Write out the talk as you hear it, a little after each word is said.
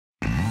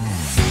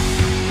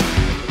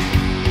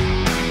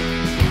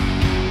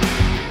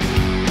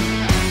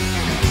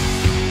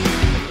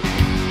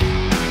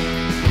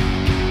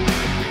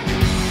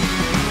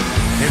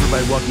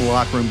Welcome to the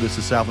Locker Room. This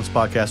is Southland's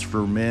podcast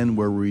for men,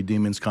 where we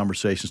redeem men's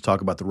conversations,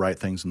 talk about the right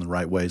things in the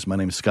right ways. My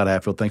name is Scott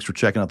Hatfield. Thanks for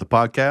checking out the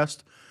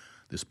podcast.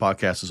 This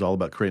podcast is all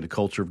about creating a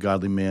culture of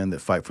godly men that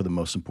fight for the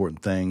most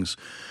important things.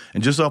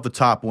 And just off the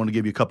top, I want to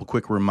give you a couple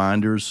quick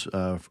reminders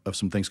of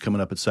some things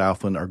coming up at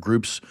Southland. Our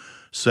groups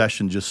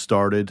session just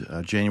started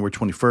January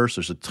 21st.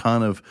 There's a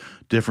ton of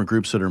different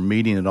groups that are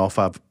meeting at all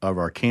 5 of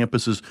our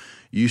campuses.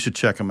 You should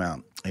check them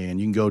out. And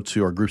you can go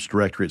to our groups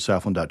directory at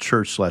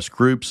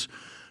southland.church/groups.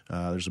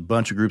 There's a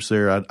bunch of groups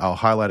there. I'll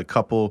highlight a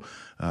couple.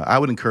 I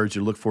would encourage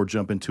you to look for,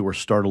 jump into, or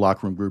start a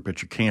locker room group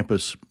at your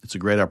campus. It's a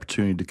great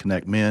opportunity to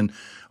connect men.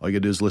 All you got to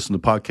do is listen to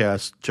the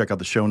podcast, check out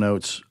the show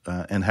notes,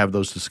 and have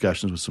those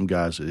discussions with some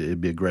guys.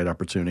 It'd be a great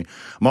opportunity.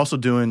 I'm also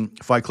doing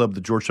Fight Club at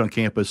the Georgetown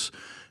campus.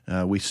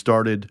 We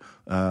started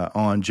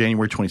on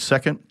January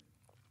 22nd.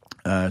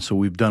 So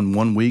we've done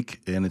 1 week,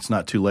 and it's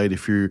not too late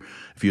if you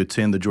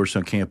attend the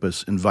Georgetown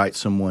campus. Invite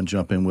someone,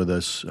 jump in with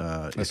us.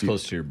 That's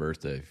close to your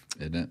birthday,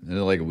 isn't it? Isn't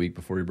it like a week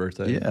before your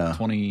birthday? Yeah,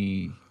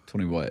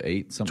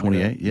 28, something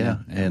 28, like that. yeah.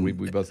 And we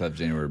both have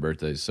January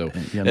birthdays. So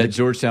at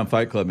Georgetown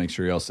Fight Club, make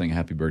sure you all sing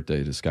happy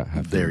birthday to Scott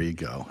Hatfield. There you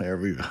go.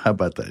 How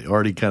about that?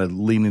 Already kind of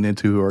leaning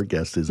into who our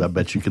guest is. I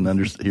bet you can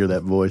hear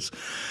that voice.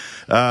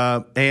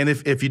 And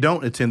if you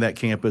don't attend that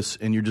campus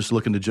and you're just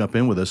looking to jump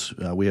in with us,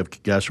 we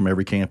have guys from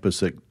every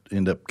campus that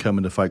end up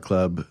coming to Fight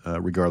Club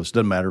regardless.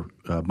 Doesn't matter.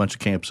 A bunch of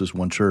campuses,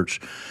 one church.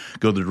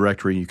 Go to the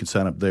directory and you can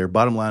sign up there.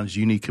 Bottom line is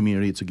you need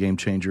community. It's a game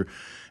changer.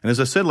 And as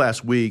I said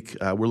last week,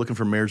 we're looking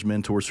for marriage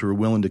mentors who are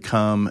willing to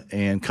come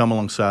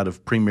alongside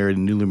of pre-married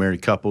and newly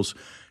married couples.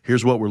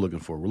 Here's what we're looking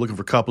for. We're looking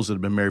for couples that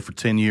have been married for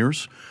 10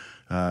 years.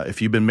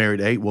 If you've been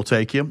married 8, we'll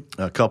take you.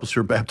 Couples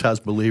who are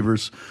baptized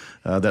believers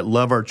that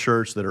love our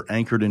church, that are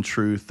anchored in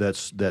truth,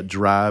 that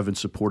drive and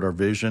support our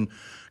vision.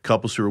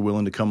 Couples who are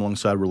willing to come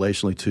alongside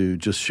relationally to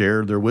just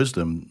share their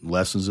wisdom,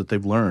 lessons that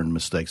they've learned,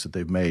 mistakes that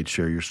they've made,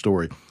 share your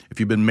story.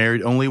 If you've been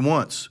married only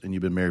once and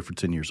you've been married for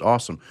 10 years,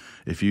 awesome.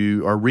 If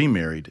you are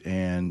remarried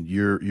and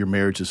your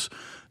marriage is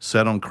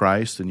set on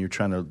Christ and you're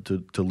trying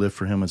to live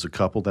for Him as a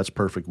couple, that's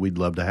perfect. We'd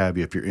love to have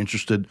you. If you're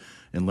interested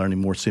in learning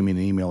more, send me an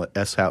email at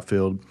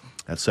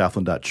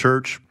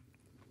shatfield@southland.church.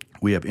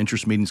 We have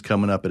interest meetings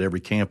coming up at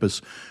every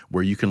campus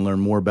where you can learn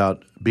more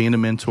about being a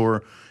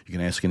mentor. You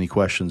can ask any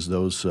questions.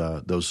 Those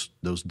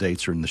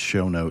dates are in the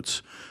show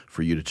notes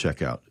for you to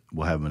check out.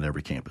 We'll have them at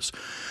every campus.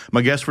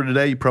 My guest for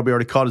today, you probably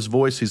already caught his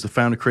voice. He's the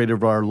founder, creator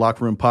of our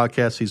Locker Room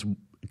podcast. He's a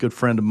good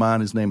friend of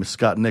mine. His name is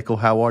Scott Nickell.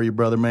 How are you,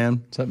 brother,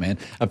 man? What's up, man?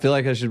 I feel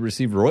like I should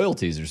receive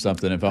royalties or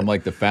something if I'm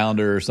like the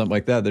founder or something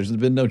like that. There's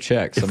been no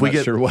checks. I'm not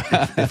sure why.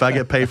 If I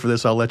get paid for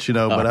this, I'll let you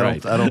know, but I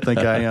don't think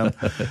I am.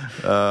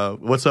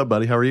 What's up,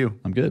 buddy? How are you?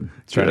 I'm good.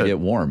 Trying to get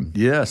warm.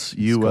 Yes.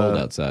 It's cold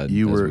outside.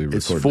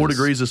 It's 4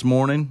 degrees this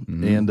morning,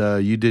 and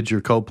you did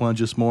your cold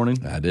plunge this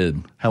morning? I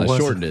did. How was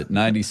shortened it?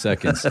 90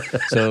 seconds.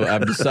 So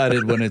I've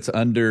decided when it's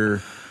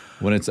under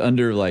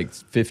like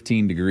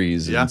 15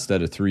 degrees,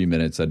 instead of 3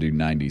 minutes, I do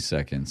 90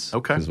 seconds.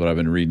 Okay. Because what I've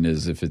been reading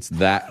is if it's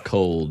that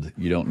cold,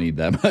 you don't need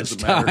that much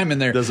time in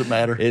there. Doesn't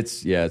matter.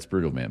 It's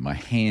brutal, man. My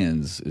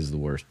hands is the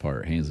worst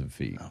part, hands and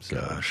feet. Oh,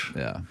 gosh.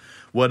 Yeah.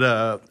 What?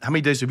 How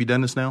many days have you done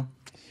this now?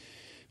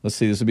 Let's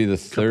see. This will be the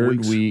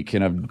third week,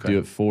 and I do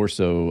it 4,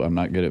 so I'm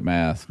not good at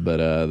math,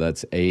 but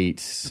that's 8.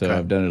 So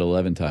I've done it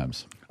 11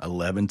 times.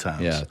 11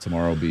 times. Yeah.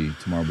 Tomorrow will be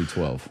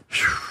 12,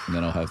 and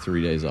then I'll have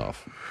 3 days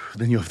off.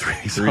 Then you have 3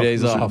 days off. 3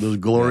 days off. Those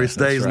glorious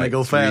days, and they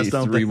go fast,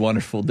 don't they? 3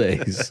 wonderful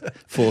days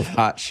full of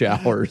hot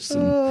showers.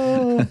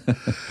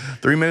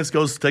 3 minutes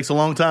takes a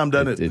long time,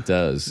 doesn't it? It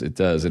does. It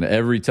does. And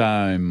every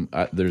time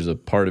there's a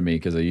part of me,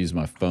 because I use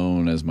my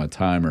phone as my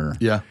timer.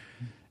 Yeah.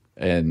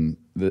 And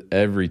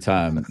every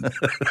time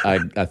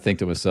I think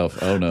to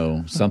myself, oh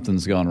no,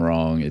 something's gone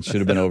wrong. It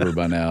should have been over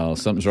by now.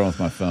 Something's wrong with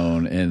my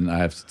phone. And I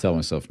have to tell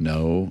myself,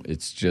 no,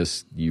 it's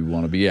just you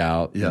want to be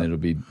out,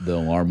 and the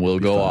alarm will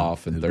go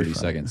off in 30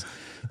 seconds.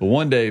 But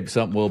one day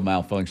something will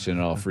malfunction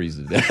and I'll freeze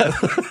to death.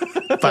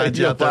 Find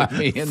you out there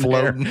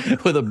floating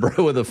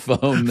with a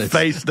phone that's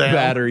face down,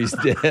 battery's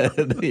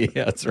dead.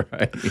 Yeah, that's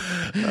right.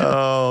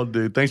 Oh,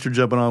 dude, thanks for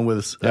jumping on with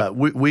us. Yep.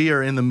 We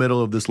are in the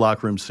middle of this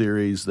locker room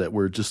series that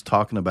we're just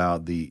talking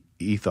about the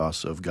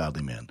ethos of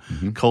godly men,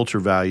 culture,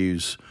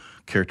 values,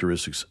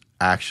 characteristics,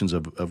 actions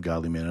of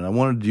godly men. And I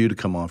wanted you to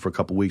come on for a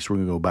couple weeks. We're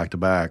going to go back to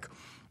back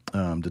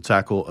to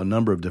tackle a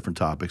number of different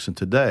topics. And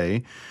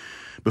today,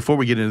 before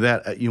we get into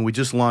that, we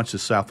just launched the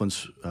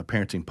Southland's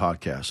parenting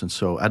podcast, and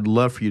so I'd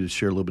love for you to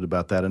share a little bit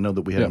about that. I know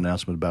that we had an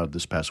announcement about it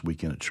this past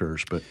weekend at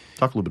church, but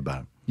talk a little bit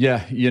about it.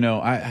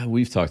 Yeah,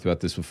 we've talked about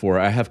this before.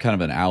 I have kind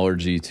of an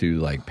allergy to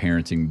like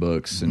parenting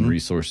books and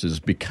resources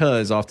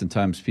because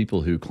oftentimes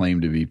people who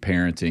claim to be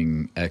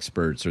parenting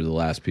experts are the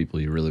last people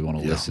you really want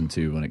to listen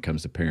to when it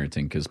comes to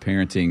parenting, because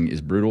parenting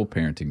is brutal,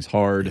 parenting's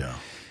hard. Yeah.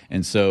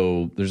 And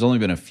so there's only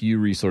been a few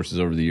resources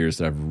over the years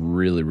that I've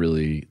really,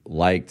 really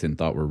liked and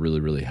thought were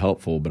really, really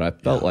helpful. But I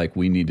felt like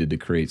we needed to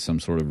create some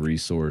sort of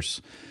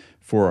resource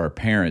for our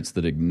parents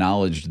that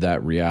acknowledged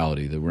that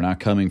reality, that we're not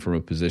coming from a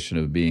position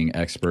of being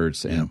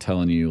experts and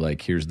telling you,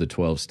 like, here's the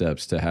 12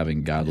 steps to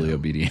having godly,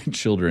 obedient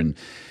children.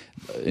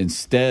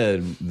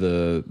 Instead,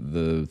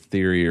 the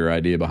theory or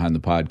idea behind the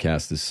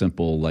podcast is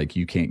simple, like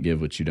you can't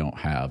give what you don't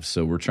have.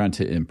 So we're trying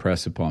to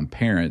impress upon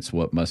parents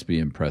what must be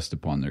impressed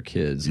upon their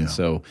kids. And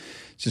so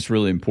it's just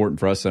really important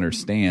for us to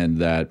understand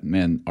that,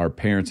 man, our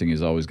parenting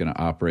is always going to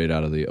operate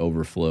out of the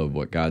overflow of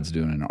what God's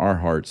doing in our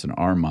hearts and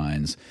our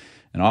minds.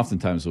 And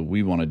oftentimes what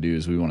we want to do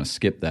is we want to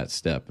skip that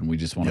step, and we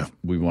just want to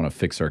we want to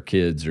fix our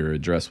kids or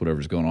address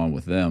whatever's going on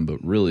with them.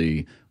 But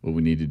really what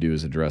we need to do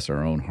is address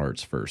our own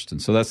hearts first. And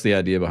so that's the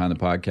idea behind the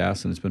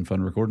podcast, and it's been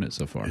fun recording it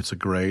so far. That's a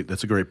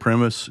great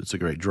premise. It's a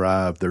great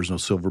drive. There's no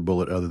silver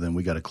bullet other than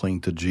we got to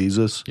cling to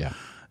Jesus. Yeah.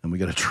 And we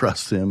got to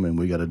trust him, and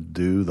we got to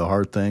do the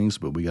hard things,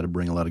 but we got to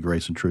bring a lot of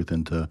grace and truth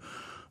into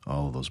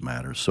all of those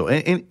matters. So,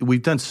 and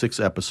we've done 6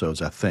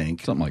 episodes, I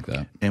think, Something like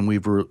that. and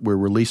we're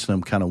releasing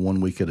them kind of one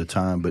week at a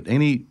time. But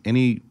any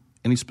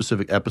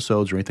specific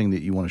episodes or anything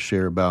that you want to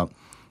share about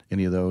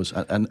any of those?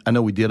 I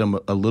know we did them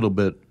a little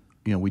bit.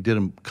 We did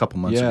them a couple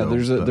months ago.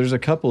 Yeah, there's a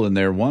couple in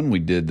there. One we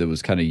did that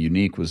was kind of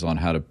unique was on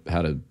how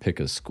to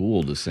pick a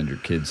school to send your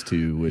kids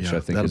to, which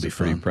I think is a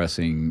pretty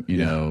pressing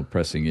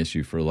pressing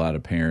issue for a lot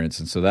of parents.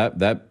 And so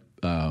that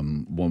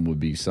one would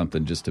be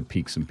something just to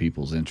pique some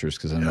people's interest,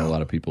 because I know a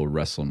lot of people are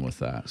wrestling with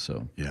that.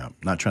 So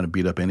not trying to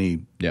beat up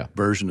any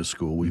version of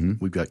school.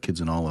 We've got kids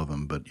in all of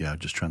them, but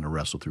just trying to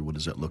wrestle through what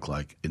does that look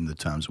like in the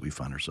times that we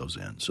find ourselves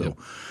in. So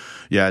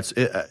I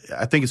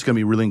think it's going to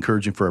be really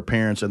encouraging for our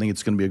parents. I think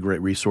it's going to be a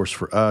great resource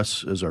for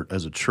us as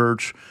a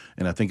church,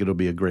 and I think it'll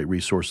be a great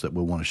resource that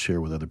we'll want to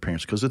share with other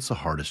parents, because it's the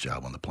hardest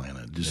job on the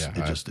planet.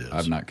 It just is.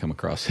 I've not come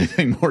across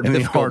anything more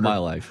difficult in my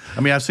life.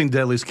 I mean, I've seen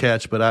Deadliest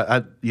Catch,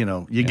 but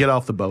you get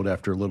off the boat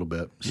after a little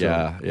bit.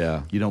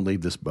 So you don't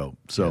leave this boat.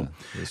 So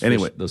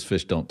those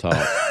fish don't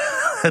talk.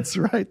 That's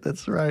right.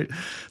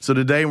 So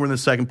today we're in the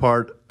second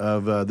part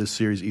of this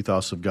series,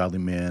 Ethos of Godly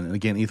Men. And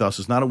again, ethos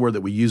is not a word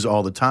that we use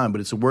all the time, but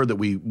it's a word that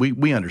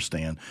we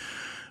understand.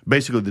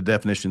 Basically, the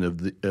definition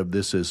of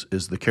this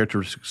is the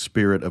characteristic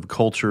spirit of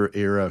culture,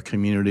 era,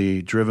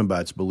 community, driven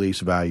by its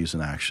beliefs, values,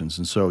 and actions.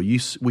 And so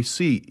we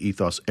see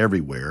ethos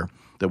everywhere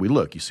that we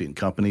look. You see it in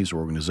companies,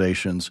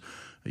 organizations.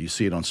 You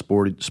see it on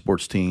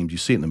sports teams. You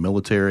see it in the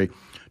military.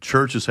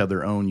 Churches have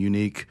their own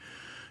unique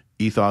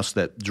ethos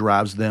that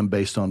drives them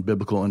based on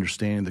biblical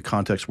understanding, the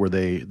context where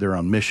they're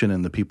on mission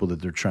and the people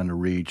that they're trying to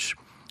reach.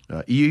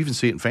 You even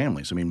see it in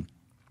families. I mean,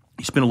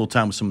 you spend a little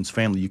time with someone's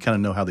family, you kind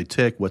of know how they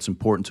tick, what's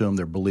important to them,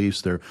 their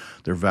beliefs, their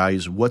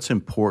values, what's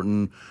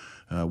important,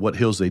 what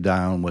hills they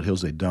die on, what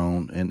hills they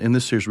don't. And in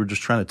this series, we're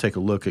just trying to take a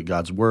look at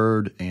God's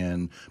Word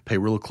and pay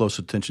real close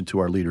attention to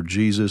our leader,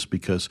 Jesus,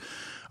 because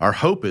our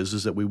hope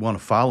is that we want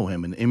to follow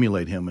him and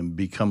emulate him and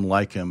become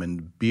like him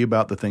and be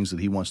about the things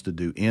that he wants to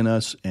do in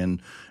us and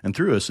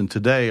through us. And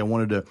today I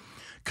want you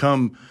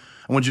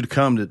to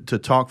come to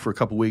talk for a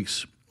couple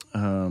weeks.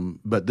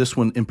 But this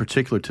one in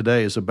particular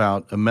today is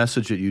about a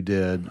message that you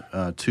did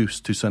two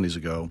Sundays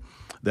ago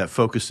that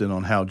focused in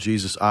on how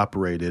Jesus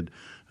operated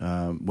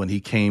when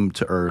he came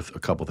to earth a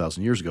couple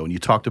thousand years ago. And you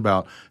talked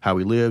about how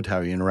he lived,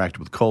 how he interacted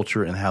with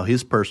culture, and how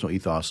his personal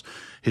ethos,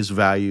 his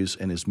values,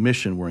 and his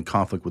mission were in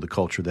conflict with the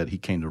culture that he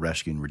came to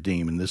rescue and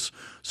redeem. And this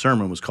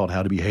sermon was called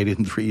How to Be Hated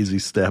in 3 Easy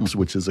Steps,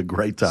 which is a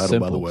great title,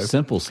 by the way.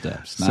 Simple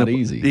steps, not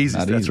easy.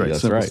 That's right.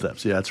 Simple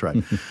steps. Yeah, that's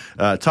right.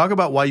 Talk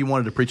about why you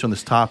wanted to preach on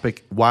this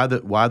topic, why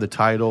the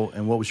title,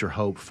 and what was your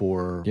hope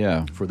for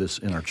this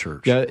in our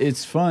church? Yeah,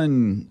 it's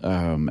fun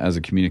as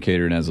a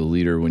communicator and as a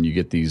leader when you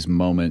get these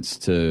moments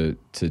to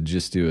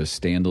just do a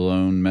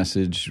standalone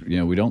message.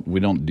 We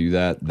don't do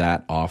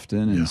that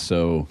often, and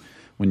so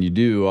when you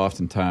do,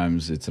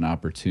 oftentimes it's an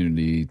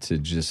opportunity to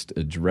just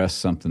address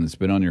something that's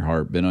been on your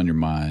heart, been on your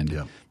mind,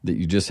 that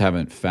you just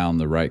haven't found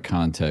the right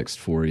context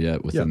for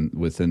yet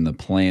within the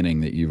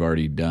planning that you've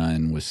already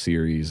done with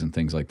series and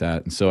things like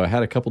that. And so I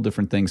had a couple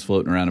different things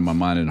floating around in my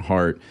mind and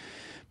heart,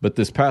 but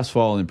this past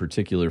fall in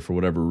particular, for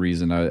whatever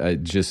reason, I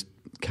just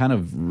kind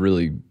of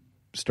really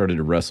started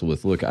to wrestle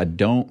with, look, I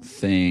don't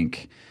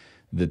think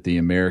that the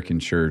American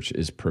church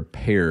is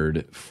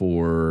prepared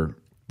for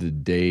the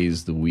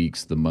days, the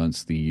weeks, the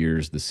months, the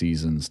years, the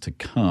seasons to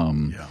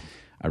come.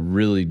 I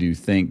really do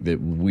think that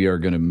we are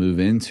going to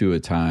move into a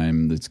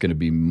time that's going to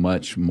be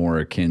much more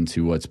akin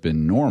to what's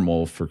been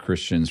normal for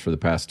Christians for the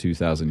past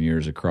 2,000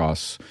 years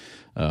across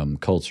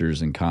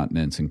cultures and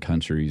continents and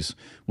countries,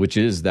 which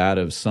is that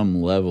of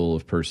some level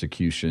of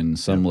persecution,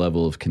 some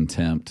level of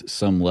contempt,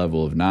 some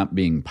level of not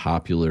being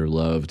popular,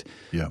 loved,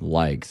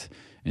 liked.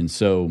 And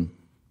so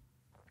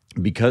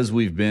because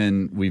we've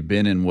been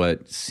in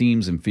what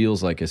seems and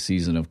feels like a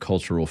season of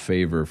cultural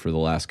favor for the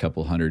last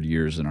couple hundred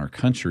years in our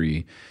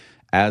country,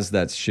 as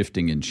that's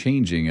shifting and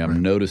changing,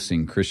 I'm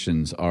noticing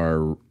Christians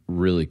are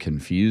really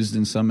confused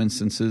in some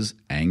instances,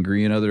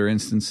 angry in other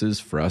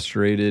instances,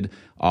 frustrated,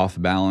 off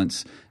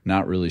balance,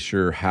 not really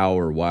sure how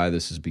or why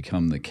this has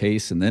become the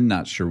case, and then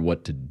not sure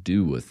what to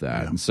do with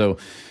that. And so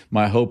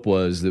my hope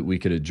was that we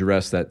could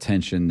address that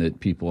tension that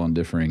people on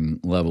differing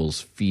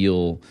levels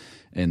feel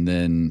and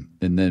then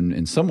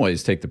in some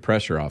ways take the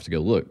pressure off to go,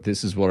 look,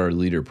 this is what our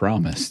leader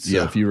promised.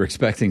 So if you were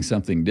expecting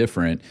something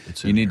different,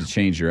 you need to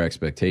change your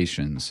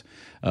expectations.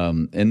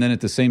 And then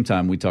at the same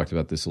time, we talked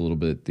about this a little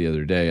bit the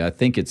other day. I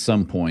think at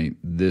some point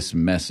this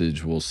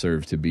message will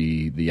serve to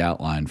be the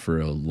outline for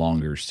a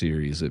longer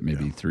series that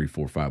maybe 3,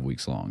 4, 5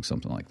 weeks long,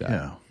 something like that.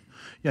 Yeah.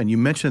 Yeah, and you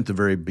mentioned at the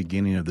very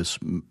beginning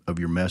of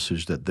your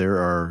message that there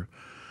are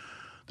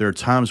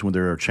times when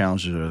there are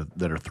challenges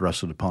that are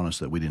thrusted upon us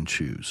that we didn't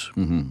choose.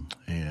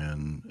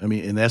 And I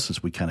mean, in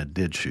essence, we kind of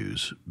did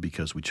choose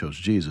because we chose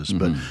Jesus.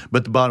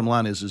 But the bottom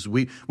line is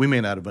we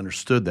may not have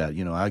understood that.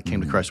 You know, I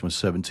came to Christ when I was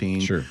 17.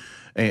 Sure.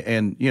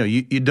 And you know,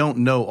 you don't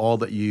know all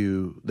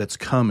that's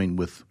coming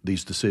with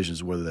these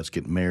decisions, whether that's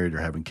getting married or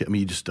having kids. I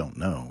mean, you just don't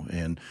know.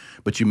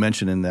 But you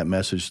mentioned in that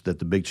message that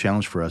the big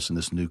challenge for us in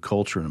this new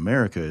culture in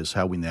America is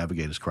how we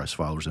navigate as Christ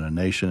followers in a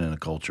nation and a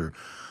culture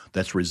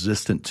that's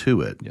resistant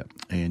to it. Yep.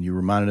 And you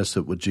reminded us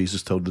of what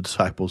Jesus told the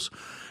disciples,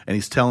 and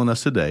he's telling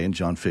us today in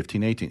John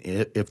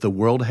 15:18, if the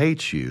world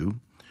hates you,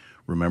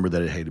 remember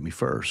that it hated me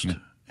first. Yep.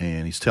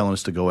 And he's telling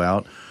us to go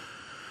out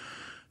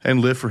and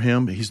live for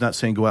him. He's not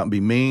saying go out and be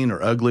mean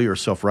or ugly or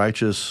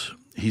self-righteous.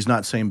 He's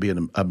not saying be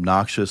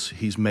obnoxious.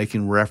 He's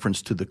making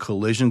reference to the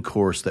collision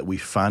course that we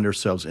find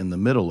ourselves in the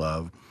middle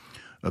of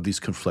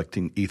these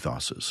conflicting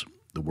ethoses,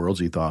 the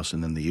world's ethos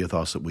and then the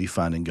ethos that we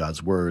find in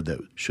God's word that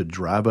should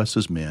drive us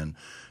as men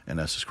and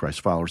us as Christ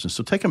followers. And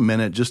so take a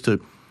minute just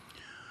to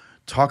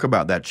talk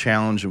about that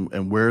challenge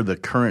and where the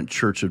current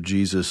Church of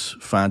Jesus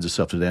finds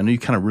itself today. I know you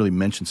kind of really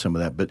mentioned some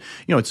of that, but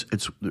you know,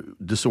 it's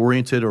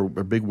disoriented or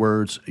big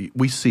words.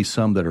 We see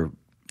some that are,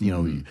 you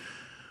know,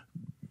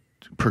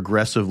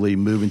 progressively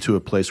moving to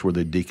a place where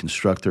they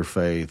deconstruct their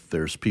faith.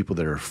 There's people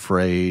that are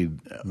afraid,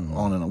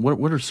 on and on.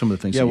 What are some of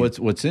the things? Yeah,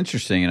 what's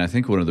interesting, and I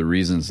think one of the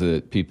reasons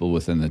that people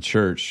within the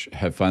church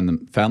have found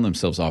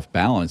themselves off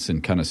balance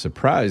and kind of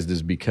surprised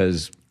is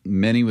because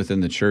many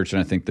within the church, and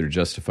I think they're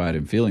justified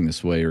in feeling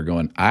this way, are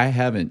going, I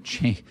haven't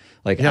changed.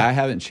 I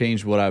haven't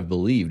changed what I've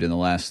believed in the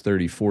last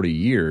 30, 40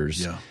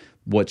 years. Yeah.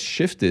 What's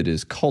shifted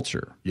is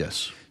culture.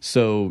 Yes.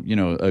 So, you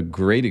know, a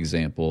great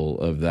example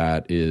of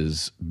that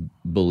is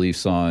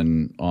beliefs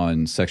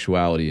on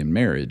sexuality and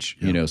marriage.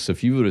 Yeah. You know, so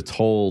if you would have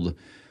told,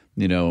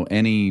 you know,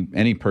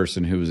 any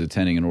person who was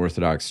attending an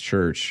Orthodox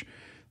church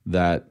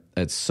that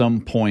at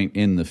some point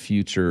in the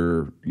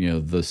future, you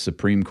know, the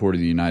Supreme Court of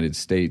the United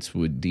States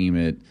would deem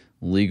it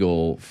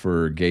legal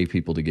for gay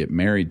people to get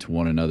married to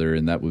one another,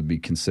 and that would be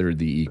considered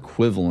the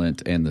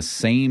equivalent and the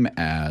same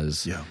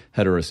as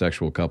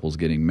heterosexual couples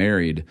getting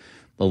married,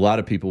 a lot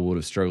of people would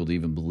have struggled to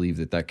even believe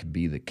that that could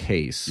be the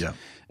case. Yeah.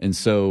 And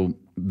so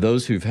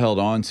those who've held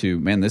on to,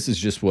 man, this is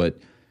just what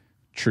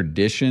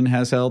tradition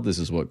has held, this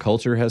is what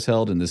culture has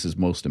held, and this is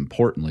most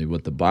importantly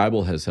what the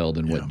Bible has held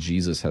and what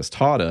Jesus has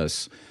taught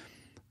us.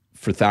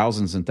 For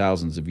thousands and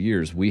thousands of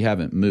years, we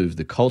haven't moved.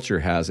 The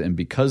culture has, and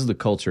because the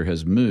culture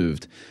has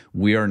moved,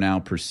 we are now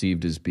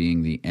perceived as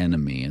being the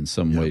enemy in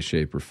some way,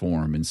 shape, or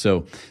form. And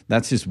so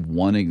that's just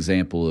one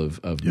example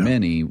of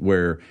many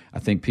where I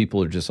think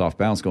people are just off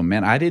balance going,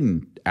 man, I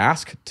didn't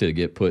ask to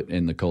get put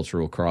in the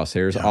cultural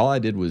crosshairs. Yeah. All I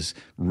did was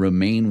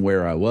remain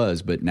where I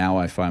was, but now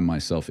I find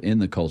myself in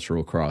the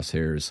cultural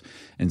crosshairs.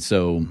 And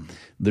so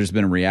there's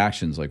been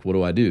reactions like, what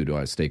do I do? Do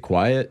I stay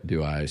quiet?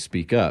 Do I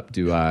speak up?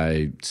 Do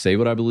I say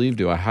what I believe?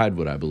 Do I hide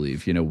what I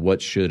believe? You know,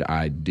 what should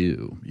I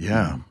do?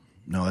 Yeah.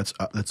 No,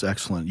 that's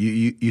excellent.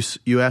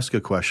 You ask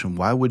a question,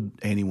 why would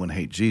anyone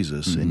hate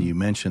Jesus? And you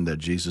mentioned that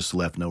Jesus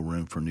left no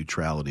room for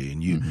neutrality.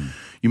 And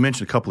you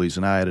mentioned a couple of these,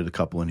 and I added a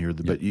couple in here.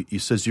 But you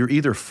says you're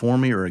either for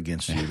me or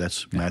against you.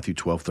 That's Matthew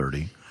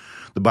 12:30.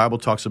 The Bible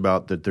talks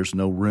about that there's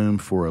no room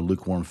for a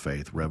lukewarm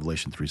faith,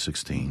 Revelation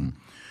 3:16.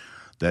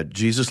 That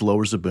Jesus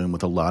lowers the boom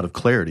with a lot of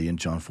clarity in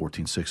John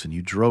 14:6. And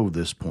you drove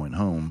this point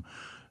home.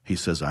 He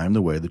says, I am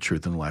the way, the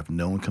truth, and the life.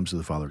 No one comes to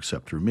the Father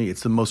except through me.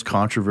 It's the most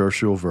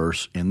controversial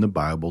verse in the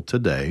Bible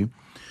today,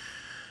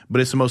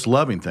 but it's the most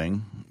loving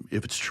thing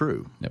if it's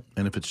true. Yep.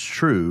 And if it's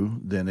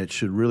true, then it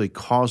should really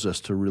cause us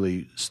to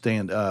really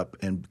stand up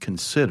and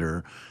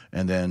consider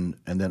and then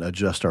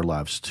adjust our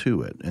lives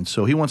to it. And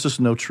so he wants us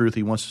to know truth.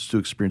 He wants us to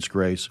experience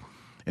grace,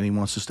 and he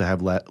wants us to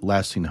have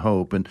lasting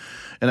hope. And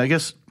I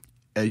guess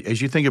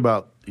as you think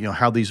about, you know,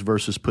 how these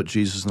verses put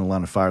Jesus in the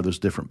line of fire, there's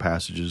different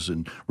passages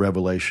in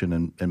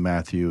Revelation and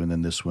Matthew, and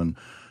then this one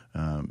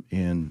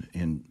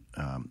in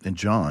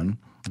John.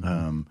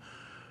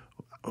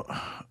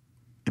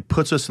 It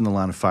puts us in the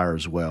line of fire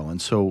as well.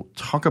 And so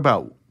talk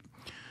about,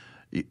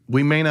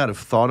 we may not have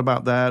thought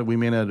about that, we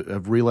may not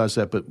have realized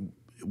that, but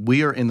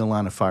we are in the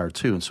line of fire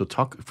too. And so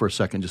talk for a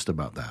second just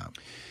about that.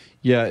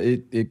 Yeah,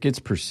 it gets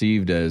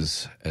perceived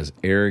as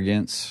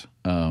arrogance.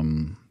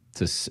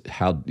 It's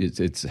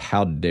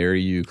how dare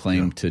you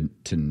claim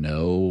to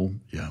know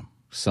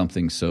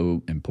something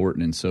so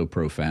important and so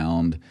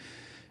profound.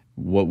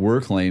 What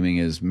we're claiming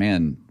is,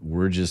 man,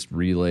 we're just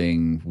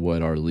relaying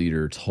what our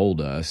leader told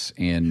us.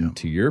 And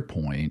to your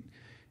point,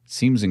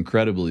 seems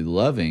incredibly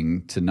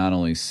loving to not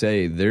only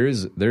say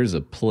there's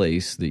a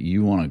place that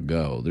you want to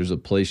go, there's a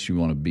place you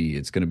want to be.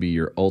 It's going to be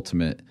your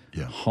ultimate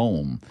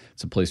home.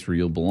 It's a place where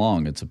you'll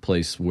belong. It's a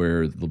place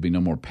where there'll be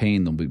no more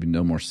pain, there'll be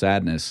no more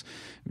sadness,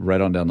 right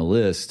on down the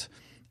list.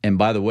 And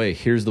by the way,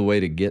 here's the way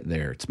to get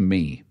there. It's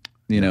me.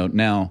 You know,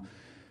 now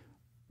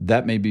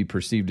that may be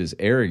perceived as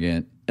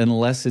arrogant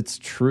unless it's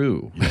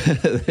true.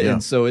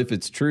 And so if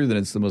it's true, then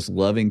it's the most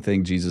loving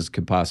thing Jesus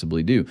could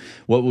possibly do.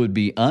 What would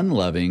be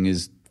unloving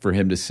is for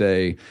him to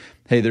say,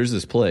 hey, there's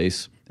this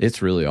place.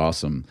 It's really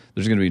awesome.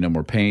 There's going to be no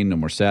more pain, no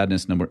more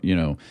sadness, no more,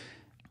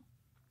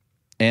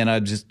 and I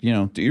just,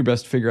 do your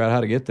best to figure out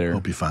how to get there.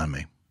 Hope you find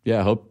me.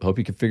 Yeah, hope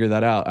you can figure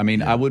that out. I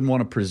mean, I wouldn't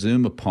want to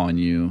presume upon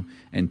you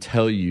and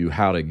tell you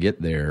how to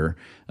get there.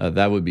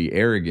 That would be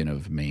arrogant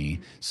of me.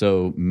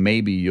 So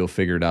maybe you'll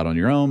figure it out on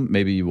your own.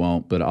 Maybe you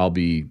won't, but I'll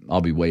be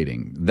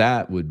waiting.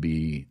 That would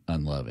be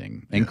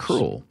unloving and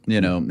cruel,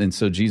 And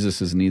so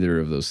Jesus is neither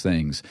of those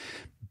things.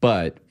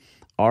 But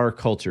our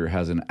culture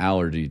has an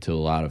allergy to a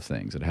lot of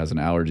things. It has an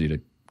allergy to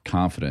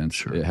confidence.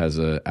 Sure. It has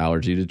an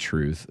allergy to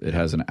truth. It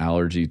has an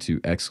allergy to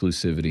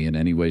exclusivity in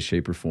any way,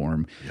 shape, or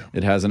form. Yeah.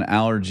 It has an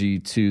allergy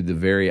to the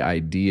very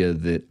idea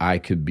that I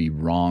could be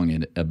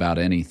wrong about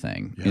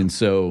anything. Yeah. And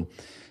so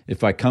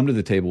if I come to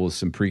the table with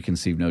some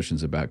preconceived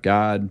notions about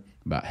God,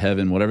 about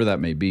heaven, whatever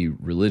that may be,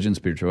 religion,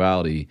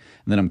 spirituality,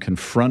 and then I'm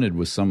confronted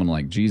with someone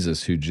like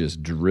Jesus who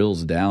just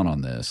drills down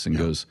on this and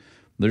goes,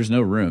 there's no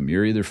room.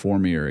 You're either for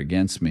me or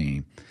against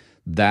me.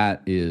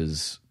 That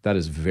is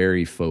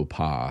very faux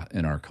pas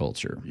in our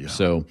culture. Yeah.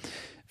 So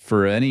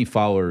for any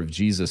follower of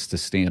Jesus to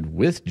stand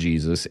with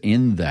Jesus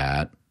in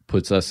that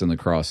puts us in the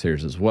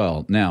crosshairs as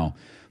well. Now,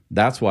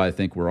 that's why I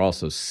think we're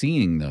also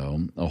seeing,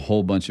 though, a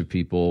whole bunch of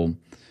people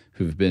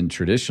who've been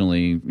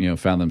traditionally,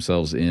 found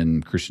themselves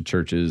in Christian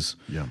churches,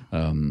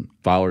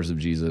 followers of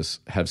Jesus,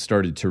 have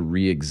started to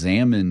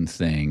re-examine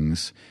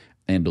things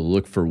and to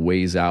look for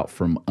ways out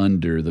from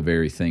under the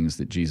very things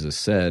that Jesus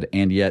said,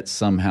 and yet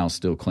somehow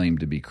still claim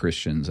to be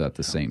Christians at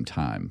the same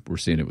time. We're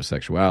seeing it with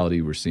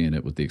sexuality. We're seeing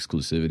it with the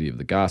exclusivity of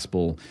the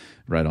gospel,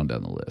 right on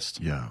down the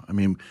list. Yeah. I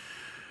mean,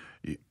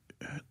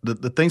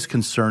 the things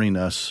concerning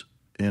us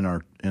in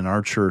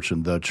our church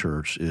and the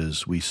church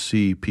is we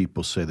see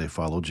people say they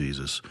follow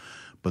Jesus,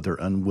 but they're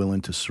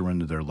unwilling to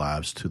surrender their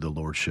lives to the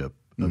lordship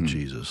of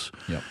Jesus.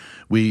 Yep.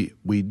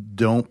 We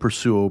don't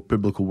pursue a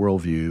biblical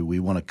worldview.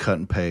 We want to cut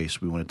and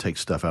paste. We want to take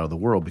stuff out of the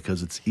world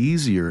because it's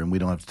easier and we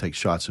don't have to take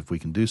shots if we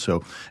can do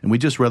so. And we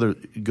just rather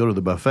go to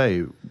the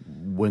buffet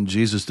when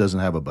Jesus doesn't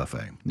have a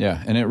buffet.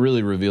 Yeah, and it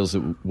really reveals that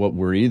what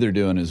we're either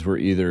doing is we're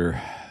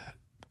either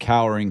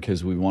cowering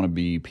because we want to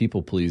be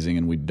people-pleasing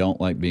and we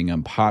don't like being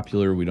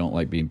unpopular. We don't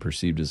like being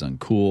perceived as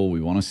uncool. We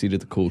want to sit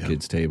at the cool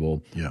kids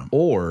table. Yeah.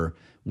 Or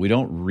we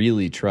don't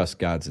really trust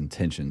God's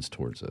intentions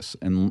towards us.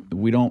 And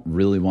we don't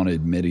really want to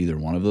admit either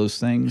one of those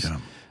things.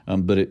 Yeah.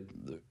 But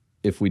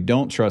if we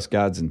don't trust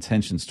God's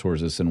intentions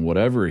towards us and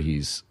whatever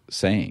he's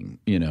saying,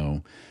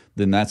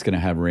 then that's going to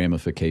have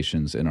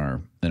ramifications in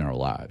our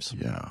lives.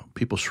 Yeah.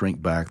 People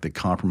shrink back. They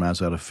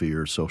compromise out of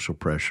fear, social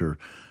pressure,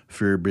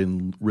 fear of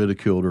being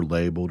ridiculed or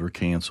labeled or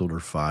canceled or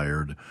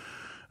fired.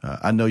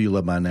 I know you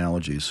love my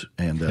analogies,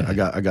 and I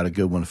got a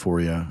good one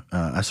for you.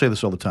 I say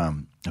this all the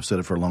time. I've said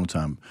it for a long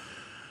time.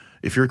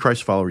 If you're a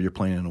Christ follower, you're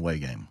playing an away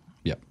game.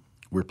 Yep.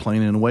 We're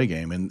playing an away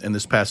game. And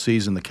this past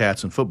season, the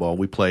Cats in football,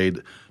 we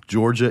played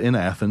Georgia in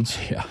Athens.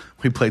 Yeah.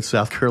 We played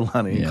South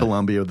Carolina in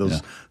Columbia,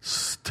 those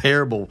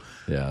terrible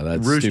that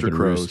rooster stupid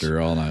crows. Rooster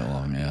all night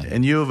long,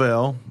 And U of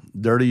L,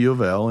 dirty U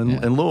of L,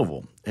 and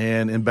Louisville.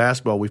 And in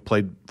basketball, we've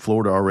played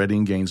Florida already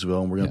in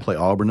Gainesville, and we're going to play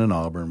Auburn in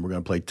Auburn. We're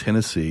going to play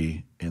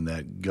Tennessee in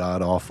that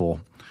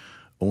god-awful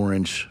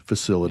orange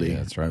facility. Yeah,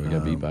 that's right. We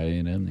got beat by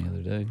A&M the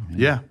other day.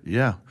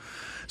 Yeah.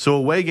 So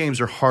away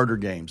games are harder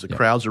games. The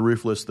crowds are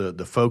ruthless.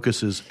 The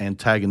focus is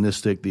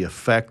antagonistic. The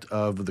effect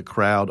of the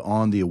crowd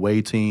on the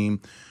away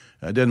team,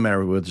 it doesn't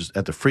matter whether it's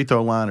at the free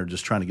throw line or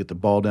just trying to get the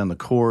ball down the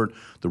court.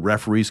 The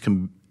referees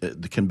can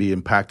be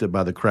impacted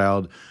by the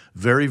crowd.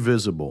 Very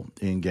visible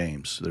in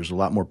games. There's a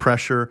lot more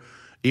pressure.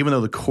 Even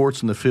though the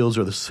courts and the fields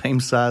are the same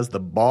size, the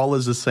ball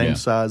is the same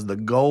size, the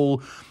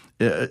goal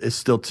is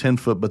still 10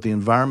 foot, but the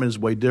environment is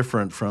way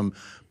different from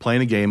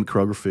playing a game at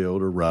Kroger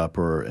Field or Rupp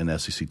or an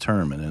SEC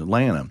tournament in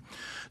Atlanta.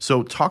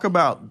 So talk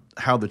about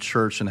how the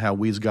church and how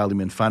we as godly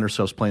men find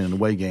ourselves playing an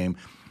away game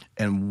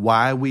and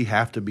why we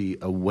have to be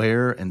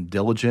aware and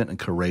diligent and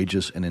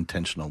courageous and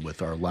intentional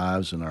with our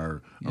lives and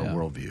our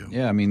worldview.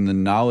 Yeah, I mean, the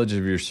knowledge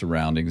of your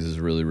surroundings is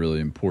really, really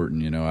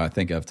important. I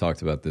think I've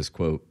talked about this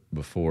quote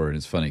before, and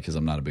it's funny because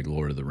I'm not a big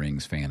Lord of the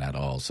Rings fan at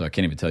all, so I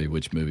can't even tell you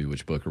which movie,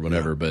 which book, or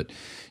whatever. Yeah. But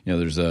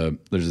there's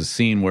a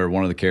scene where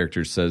one of the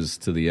characters says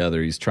to the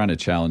other, he's trying to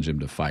challenge him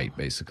to fight,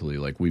 basically,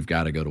 like we've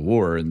got to go to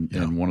war,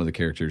 and one of the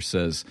characters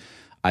says,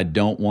 I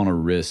don't want to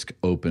risk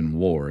open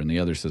war. And the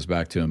other says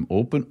back to him,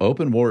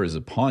 open war is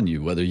upon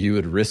you, whether you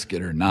would risk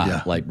it or not.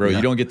 Yeah. Like, bro,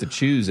 you don't get to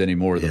choose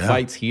anymore. The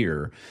fight's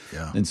here.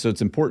 Yeah. And so it's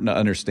important to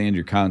understand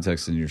your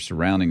context and your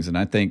surroundings. And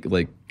I think,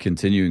 like,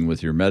 continuing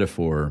with your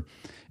metaphor,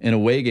 in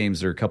away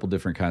games, there are a couple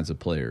different kinds of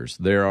players.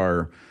 There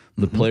are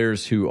The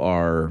players who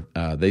are,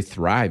 they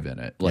thrive in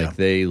it. Like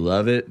they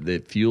love it.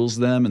 It fuels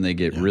them, and they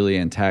get really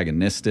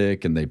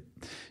antagonistic, and they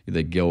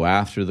go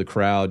after the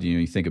crowd.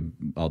 You think of,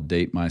 I'll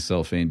date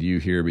myself and you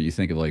here, but you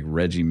think of like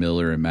Reggie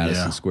Miller in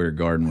Madison Square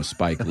Garden with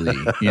Spike Lee.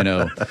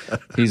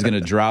 He's going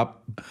to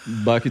drop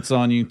buckets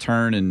on you,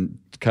 turn and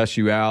cuss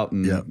you out,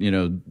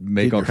 and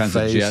make all kinds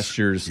of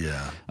gestures.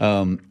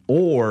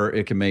 Or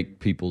it can make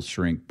people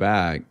shrink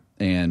back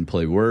and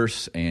play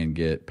worse and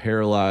get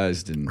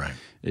paralyzed, and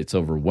it's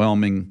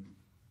overwhelming.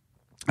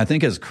 I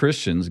think as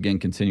Christians, again,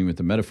 continuing with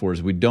the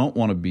metaphors, we don't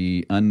want to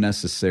be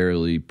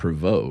unnecessarily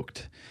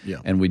provoked.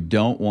 And we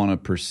don't want to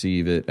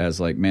perceive it as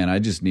like, man, I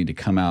just need to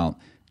come out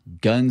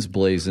guns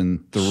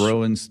blazing,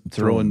 throwing,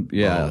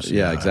 balls,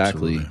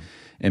 exactly. Absolutely.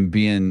 And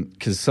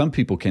because some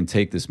people can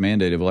take this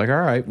mandate of like,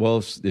 all right,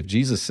 well, if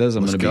Jesus says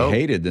I'm going to be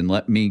hated, then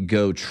let me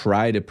go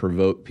try to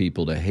provoke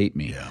people to hate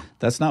me.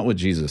 That's not what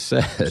Jesus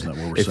said. That's not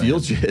what we're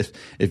saying.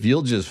 If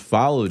you'll just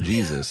follow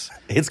Jesus,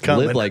 it's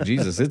coming. Live like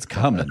Jesus, it's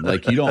coming.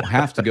 Like you don't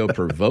have to go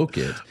provoke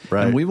it.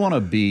 And we want to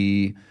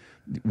be,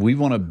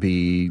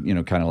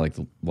 kind of like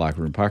the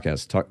Locker Room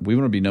Podcast. We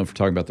want to be known for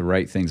talking about the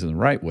right things in the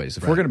right ways.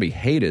 If we're going to be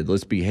hated,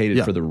 let's be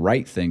hated for the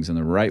right things in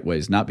the right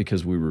ways, not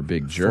because we were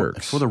big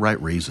jerks. For the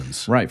right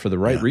reasons. Right, for the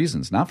right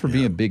reasons, not for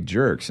being big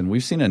jerks. And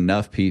we've seen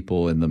enough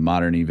people in the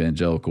modern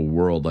evangelical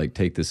world like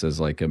take this as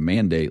like a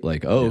mandate,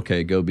 like,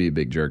 okay, go be a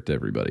big jerk to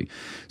everybody.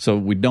 So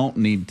we don't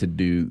need to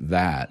do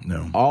that.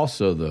 No.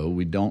 Also, though,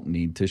 we don't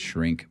need to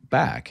shrink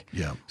back.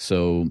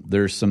 So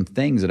there's some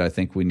things that I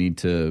think we need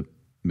to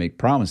make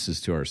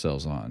promises to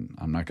ourselves on.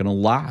 I'm not going to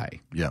lie.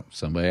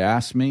 Somebody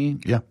asks me,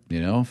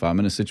 if I'm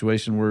in a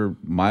situation where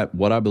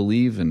what I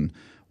believe and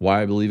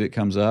why I believe it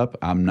comes up,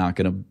 I'm not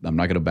going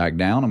to back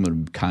down. I'm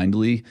going to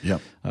kindly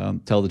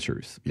tell the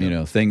truth.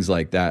 Things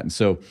like that. And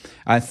so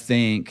I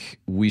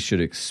think we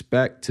should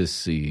expect to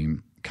see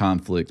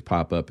conflict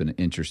pop up in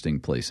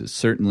interesting places.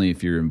 Certainly,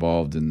 if you're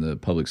involved in the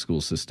public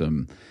school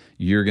system,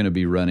 you're going to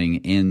be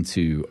running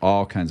into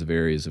all kinds of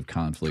areas of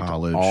conflict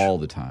all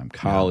the time.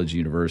 College,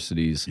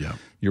 universities,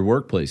 your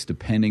workplace,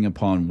 depending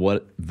upon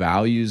what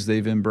values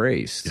they've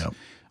embraced,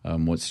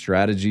 what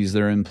strategies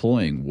they're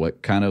employing,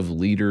 what kind of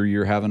leader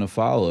you're having to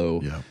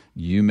follow.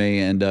 You may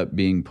end up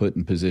being put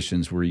in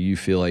positions where you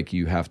feel like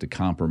you have to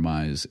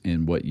compromise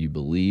in what you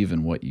believe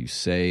and what you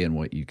say and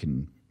what you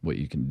can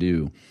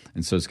do.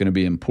 And so it's going to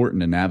be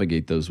important to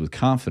navigate those with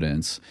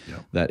confidence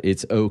that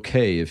it's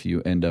okay if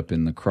you end up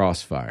in the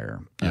crossfire.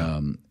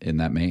 And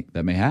that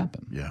may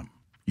happen.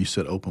 You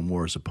said open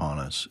war is upon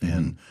us.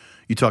 And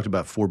you talked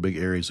about 4 big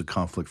areas of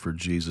conflict for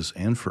Jesus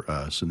and for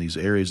us. And these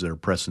areas that are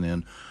pressing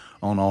in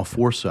on all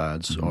 4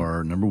 sides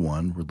are, number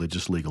 1,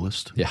 religious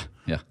legalists.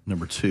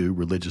 Number 2,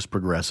 religious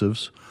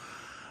progressives.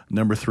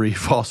 Number 3,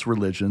 false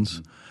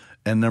religions.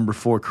 And number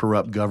 4,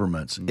 corrupt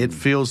governments. It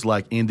feels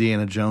like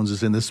Indiana Jones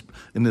is in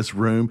this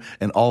room,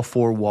 and all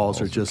 4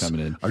 walls are just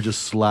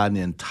sliding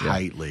in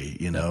tightly,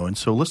 And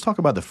so let's talk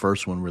about the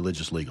first one,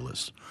 religious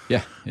legalists.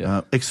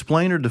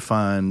 Explain or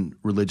define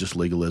religious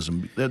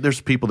legalism.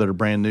 There's people that are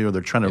brand new, or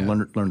they're trying to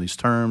learn these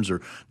terms,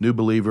 or new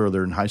believer, or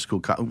they're in high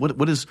school.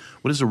 What is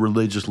a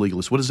religious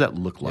legalist? What does that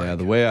look like?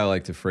 The way I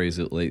like to phrase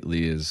it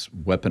lately is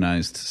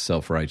weaponized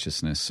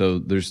self-righteousness. So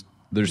there's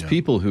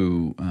people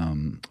who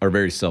are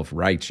very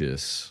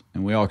self-righteous,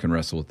 and we all can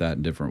wrestle with that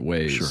in different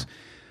ways.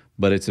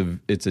 But it's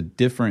a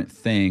different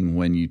thing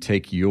when you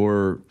take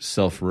your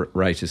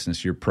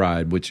self-righteousness, your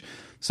pride, which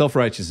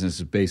self-righteousness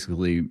is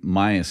basically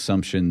my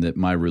assumption that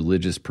my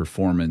religious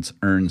performance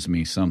earns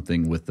me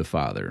something with the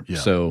Father.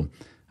 So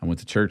I went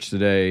to church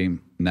today.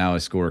 Now I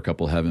score a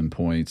couple heaven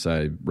points.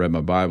 I read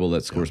my Bible.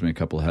 That scores me a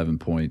couple heaven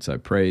points. I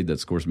prayed. That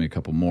scores me a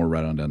couple more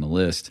right on down the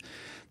list.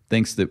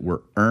 Thinks that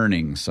we're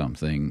earning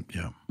something,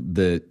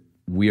 that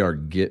we are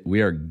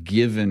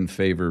given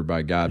favor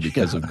by God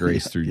because of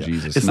grace through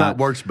Jesus. It's not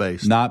works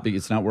based.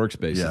 It's not works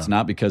based. It's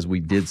not because we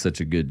did such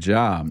a good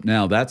job.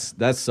 Now that's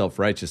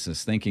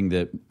self-righteousness, thinking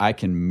that I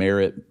can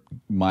merit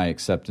my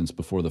acceptance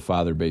before the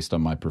Father based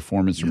on my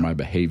performance or my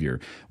behavior.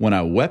 When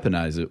I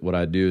weaponize it, what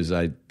I do is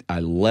I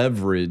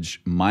leverage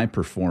my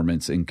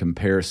performance in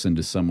comparison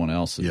to someone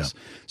else's.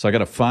 So I got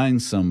to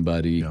find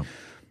somebody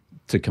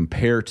to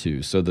compare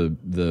to. So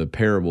the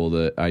parable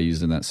that I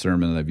used in that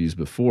sermon that I've used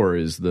before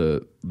is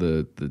the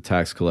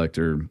tax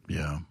collector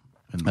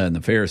and the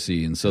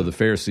Pharisee. And so the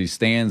Pharisee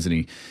stands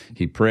and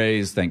he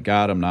prays, thank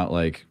God I'm not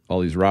like all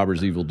these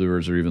robbers,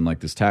 evildoers, or even like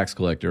this tax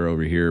collector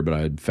over here, but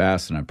I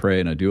fast and I pray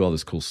and I do all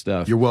this cool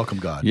stuff. You're welcome,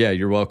 God. Yeah,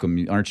 you're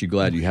welcome. Aren't you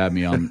glad you have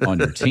me on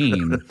your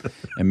team?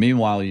 And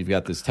meanwhile, you've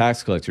got this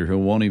tax collector who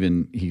won't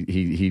even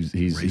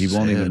he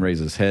won't even raise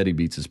his head. He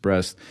beats his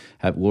breast.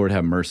 Lord,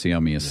 have mercy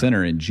on me, a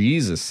sinner. And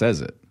Jesus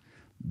says it.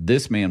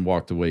 This man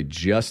walked away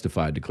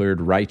justified,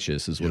 declared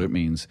righteous is what it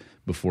means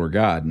before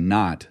God,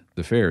 not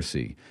the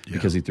Pharisee,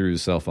 because he threw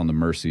himself on the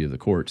mercy of the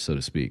court, so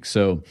to speak.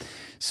 So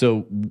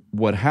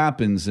what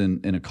happens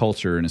in a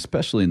culture, and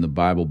especially in the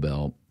Bible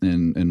Belt,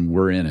 and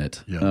we're in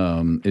it,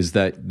 is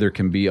that there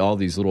can be all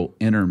these little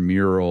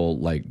intramural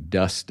like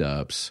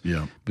dust-ups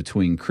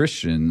between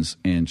Christians,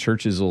 and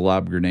churches will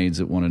lob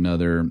grenades at one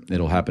another.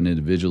 It'll happen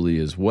individually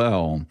as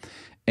well,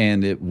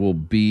 and it will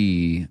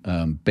be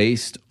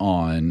based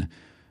on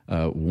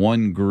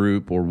one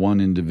group or one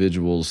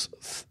individual's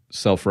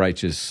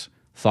self-righteous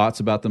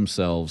thoughts about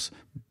themselves,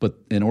 but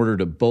in order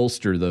to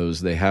bolster those,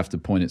 they have to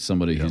point at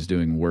somebody who's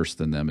doing worse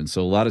than them. And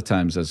so a lot of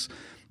times as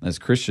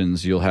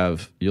Christians, you'll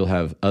have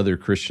other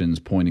Christians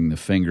pointing the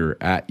finger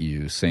at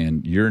you,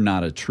 saying you're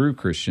not a true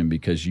Christian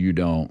because you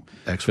don't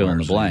fill in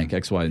the blank,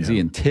 X, Y, and Z.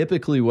 And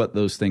typically what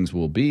those things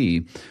will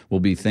be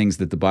things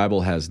that the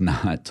Bible has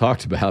not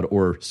talked about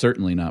or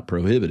certainly not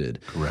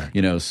prohibited. Correct.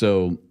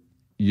 So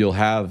you'll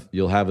have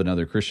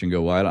another Christian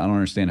go, well, I don't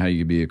understand how you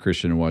could be a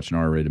Christian and watch an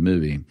R-rated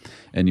movie.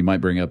 And you might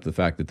bring up the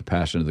fact that The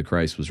Passion of the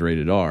Christ was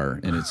rated R,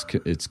 and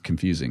it's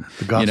confusing.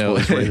 The gospel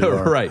is rated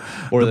R. Right.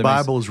 Or the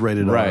Bible is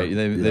rated R. Right.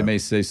 They may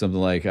say something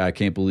like, I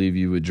can't believe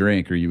you would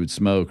drink or you would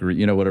smoke or,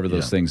 whatever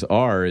those things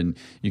are. And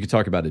you could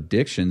talk about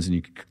addictions and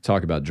you could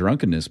talk about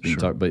drunkenness,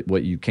 but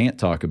what you can't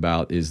talk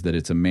about is that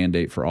it's a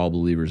mandate for all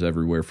believers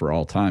everywhere for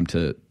all time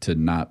to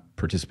not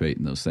participate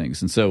in those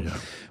things. And so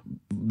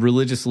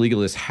religious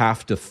legalists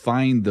have to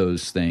find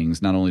those things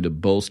not only to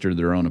bolster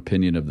their own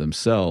opinion of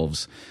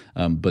themselves,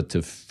 but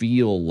to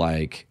feel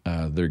like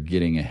they're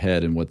getting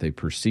ahead in what they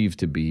perceive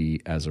to be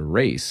as a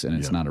race. And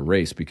it's not a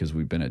race because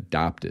we've been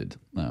adopted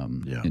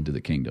into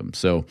the kingdom.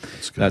 So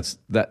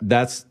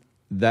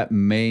that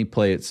may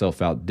play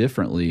itself out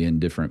differently in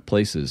different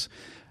places.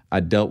 I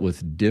dealt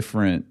with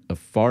a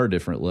far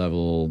different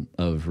level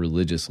of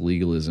religious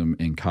legalism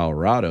in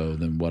Colorado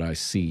than what I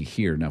see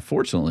here. Now,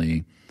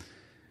 fortunately,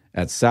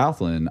 at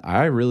Southland,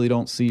 I really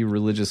don't see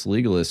religious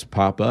legalists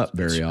pop up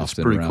very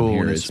often around cool.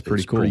 here. It's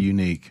pretty cool. Pretty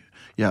unique.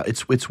 Yeah,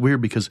 it's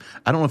weird because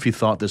I don't know if you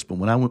thought this, but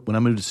when I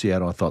moved to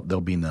Seattle, I thought there'll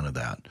be none of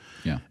that.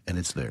 Yeah, and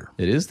it's there.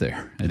 It is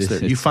there. It's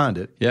there. You find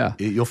it. Yeah,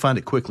 you'll find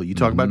it quickly. You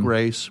talk about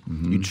grace.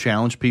 You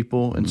challenge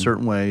people in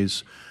certain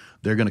ways.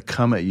 They're going to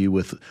come at you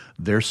with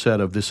their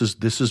set of this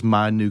is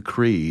my new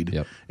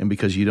creed, and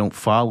because you don't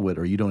follow it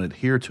or you don't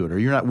adhere to it or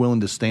you're not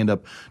willing to stand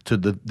up to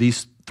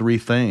these three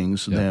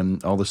things, then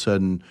all of a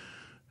sudden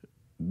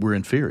we're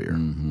inferior,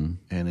 and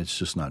it's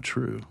just not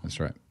true. That's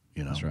right.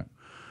 That's right.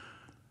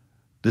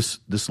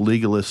 This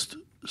legalist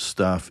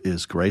stuff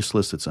is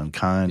graceless. It's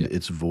unkind.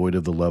 It's void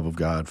of the love of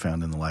God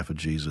found in the life of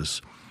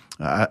Jesus.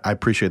 I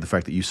appreciate the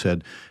fact that you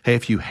said, "Hey,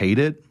 if you hate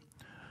it,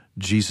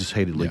 Jesus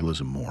hated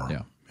legalism more."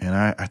 Yeah. And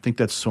I think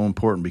that's so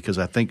important because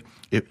I think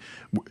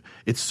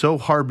it's so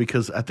hard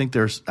because I think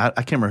I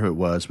can't remember who it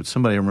was, but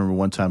somebody I remember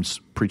one time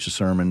preached a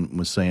sermon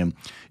was saying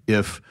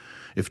if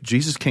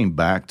Jesus came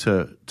back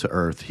to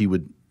earth, he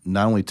would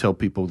not only tell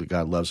people that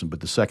God loves them,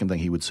 but the second thing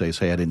he would say is,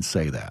 "Hey, I didn't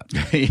say that."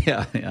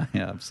 yeah,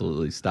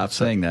 absolutely. Stop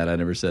saying that. I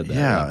never said that.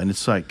 Yeah, and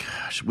it's like,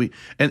 gosh,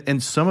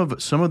 and some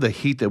of the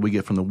heat that we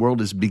get from the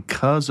world is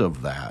because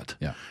of that.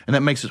 Yeah, and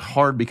that makes it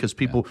hard because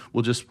people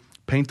will just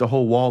paint the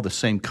whole wall the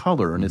same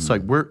color, and it's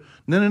like we're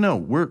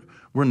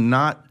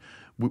not.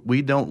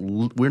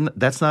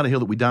 That's not a hill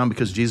that we die on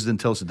because Jesus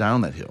didn't tell us to die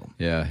on that hill.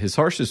 Yeah, his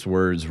harshest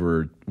words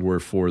were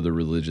for the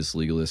religious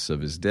legalists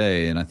of his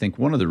day, and I think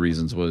one of the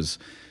reasons was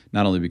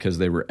not only because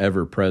they were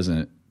ever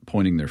present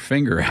pointing their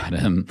finger at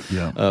him,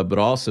 but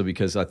also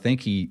because I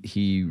think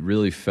he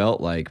really felt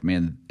like,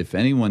 man, if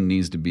anyone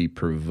needs to be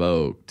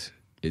provoked,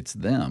 it's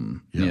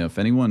them. Yeah. If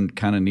anyone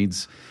kind of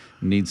needs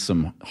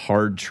some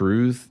hard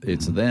truth,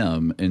 it's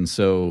them. And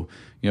so,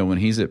 when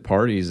he's at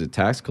parties at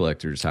tax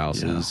collectors'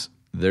 houses,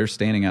 they're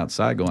standing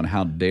outside going,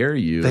 "How dare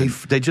you?"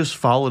 They just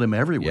followed him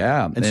everywhere.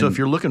 Yeah, and so if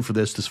you're looking for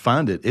this, just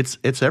find it.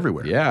 It's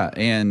everywhere. Yeah,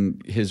 and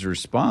his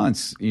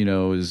response,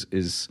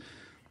 is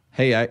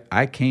hey,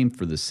 I came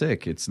for the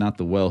sick. It's not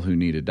the well who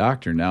need a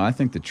doctor. Now, I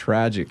think the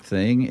tragic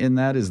thing in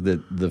that is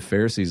that the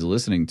Pharisees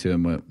listening to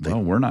him went,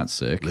 well, we're not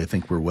sick. They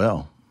think we're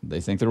well.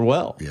 They think they're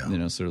well.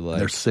 Yeah. Sort of like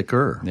they're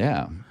sicker.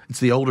 Yeah. It's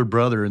the older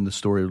brother in the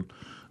story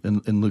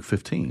in Luke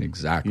 15.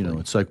 Exactly.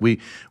 It's like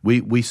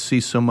we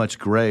see so much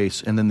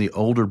grace, and then the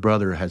older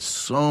brother has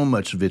so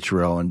much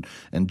vitriol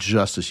and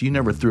justice. You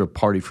never threw a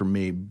party for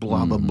me,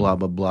 blah, blah, blah,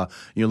 blah, blah.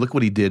 Look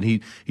what he did.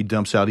 He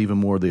dumps out even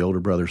more of the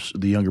younger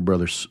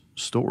brother's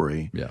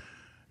story. Yeah.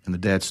 And the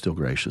dad's still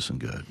gracious and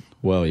good.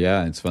 Well,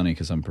 yeah, it's funny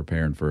because I'm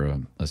preparing for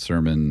a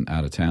sermon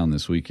out of town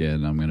this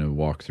weekend. I'm going to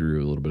walk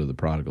through a little bit of the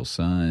prodigal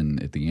son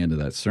at the end of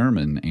that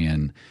sermon,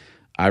 and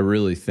I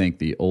really think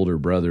the older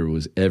brother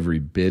was every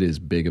bit as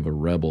big of a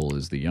rebel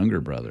as the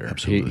younger brother.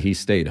 Absolutely. He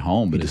stayed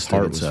home, but his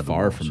heart was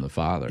far from the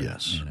Father.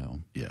 Yes.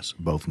 Yes.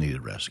 Both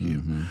needed rescue.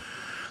 Mm-hmm.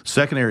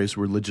 Second area is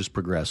religious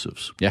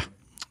progressives. Yeah.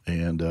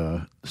 And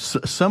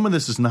some of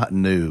this is not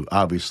new,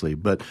 obviously,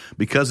 but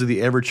because of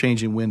the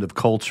ever-changing wind of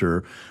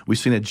culture, we've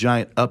seen a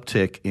giant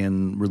uptick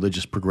in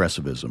religious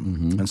progressivism.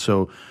 Mm-hmm. And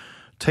so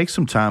take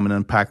some time and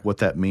unpack what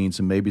that means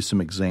and maybe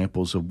some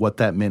examples of what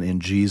that meant in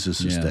Jesus'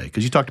 day.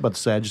 Because you talked about the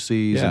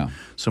Sadducees and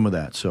some of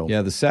that. So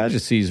the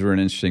Sadducees were an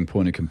interesting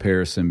point of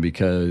comparison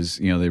because,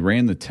 they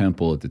ran the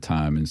temple at the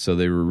time, and so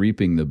they were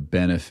reaping the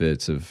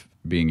benefits of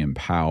being in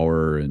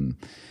power, and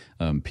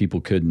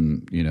people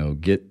couldn't,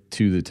 get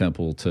to the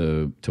temple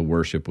to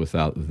worship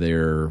without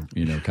their,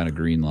 kind of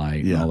green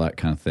light and all that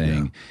kind of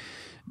thing. Yeah.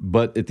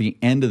 But at the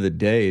end of the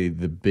day,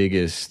 the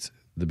biggest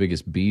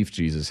beef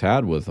Jesus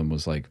had with them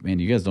was like, man,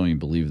 you guys don't even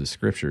believe the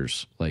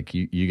scriptures. Like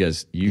you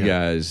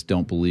guys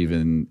don't believe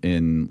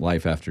in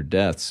life after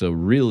death. So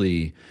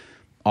really,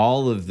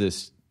 all of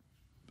this,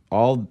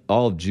 all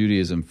of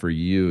Judaism for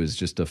you is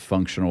just a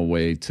functional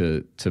way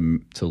to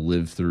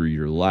live through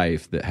your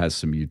life that has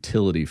some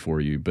utility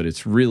for you, but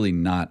it's really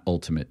not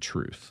ultimate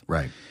truth.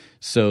 Right.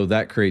 So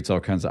that creates all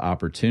kinds of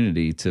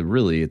opportunity to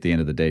really, at the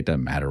end of the day, it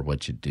doesn't matter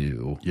what you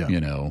do,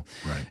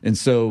 Right. And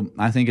so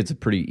I think it's a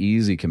pretty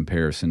easy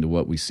comparison to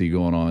what we see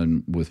going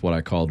on with what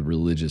I called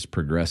religious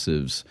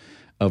progressives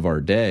of our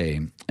day.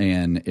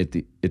 And at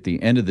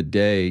the end of the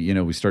day,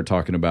 we start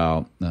talking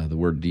about the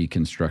word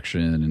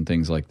deconstruction and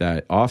things like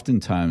that.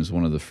 Oftentimes,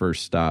 one of the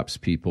first stops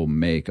people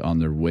make on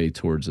their way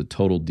towards a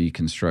total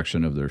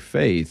deconstruction of their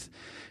faith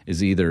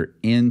is either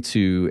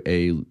into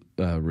a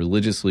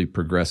religiously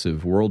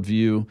progressive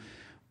worldview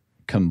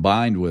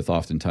combined with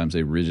oftentimes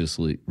a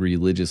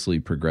religiously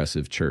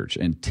progressive church.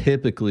 And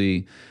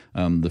typically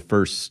the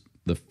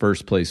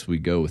first place we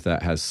go with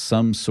that has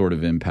some sort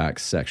of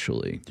impact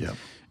sexually. Yeah.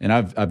 And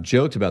I've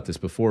joked about this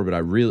before, but I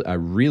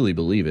really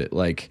believe it.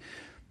 Like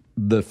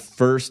the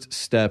first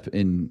step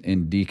in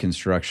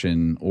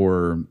deconstruction,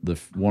 or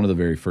one of the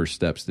very first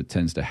steps that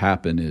tends to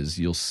happen, is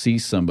you'll see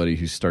somebody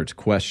who starts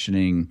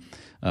questioning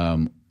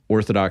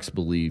orthodox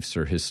beliefs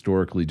or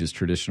historically just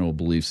traditional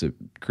beliefs that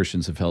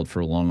Christians have held for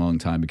a long, long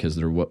time because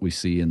they're what we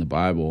see in the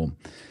Bible.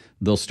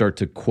 They'll start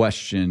to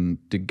question,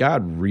 did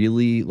God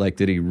really,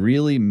 did he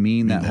really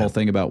mean that whole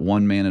thing about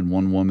one man and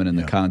one woman in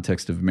the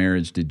context of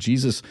marriage? Did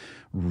Jesus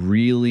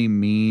really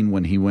mean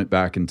when he went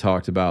back and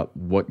talked about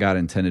what God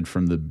intended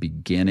from the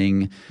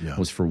beginning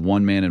was for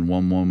one man and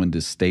one woman to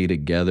stay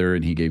together,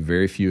 and he gave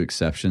very few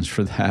exceptions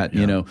for that?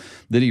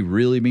 Did he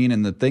really mean?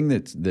 And the thing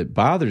that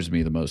bothers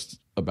me the most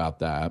about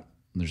that,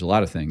 there's a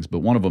lot of things, but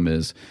one of them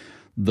is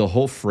the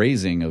whole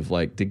phrasing of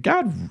did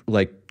God,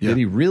 did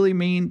he really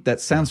mean?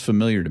 That sounds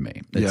familiar to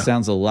me. It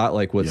sounds a lot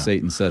like what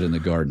Satan said in the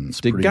garden.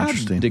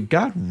 Did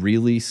God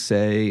really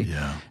say?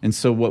 Yeah. And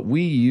so what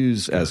we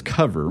use as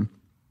cover,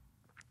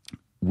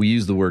 we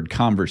use the word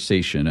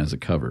conversation as a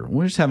cover.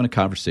 We're just having a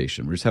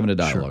conversation. We're just having a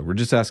dialogue. Sure. We're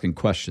just asking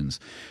questions.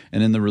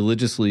 And in the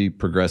religiously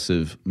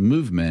progressive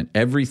movement,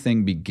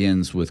 everything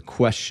begins with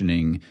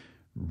questioning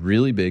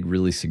really big,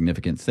 really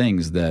significant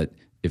things that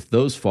if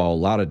those fall,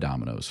 a lot of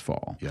dominoes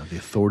fall. Yeah, the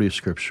authority of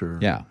Scripture.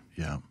 Yeah,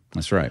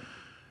 that's right.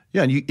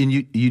 Yeah, and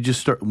you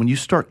just start when you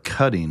start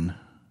cutting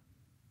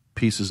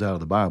pieces out of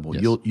the Bible,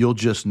 you'll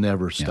just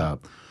never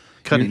stop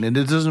cutting, and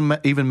it doesn't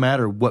even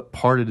matter what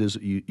part it is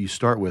you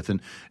start with.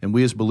 And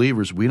we as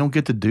believers, we don't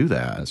get to do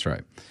that. That's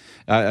right.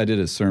 I did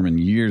a sermon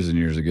years and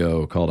years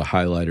ago called "A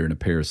Highlighter and a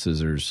Pair of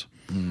Scissors."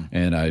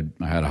 And I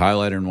had a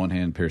highlighter in one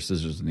hand, a pair of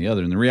scissors in the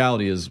other. And the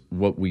reality is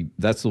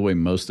that's the way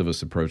most of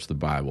us approach the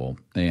Bible.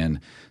 And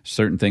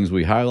certain things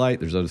we highlight,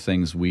 there's other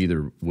things we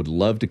either would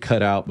love to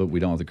cut out, but we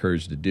don't have the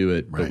courage to do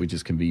it, but we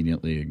just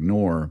conveniently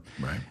ignore.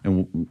 Right.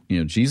 And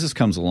Jesus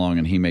comes along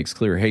and he makes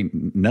clear, hey,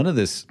 none of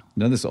this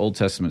Old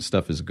Testament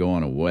stuff is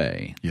going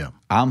away. Yeah.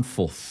 I'm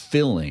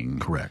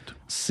fulfilling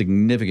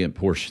significant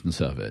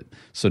portions of it.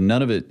 So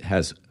none of it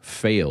has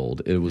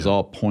failed. It was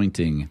all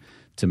pointing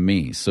to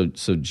me. So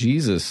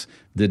Jesus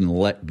didn't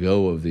let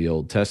go of the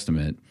Old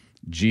Testament.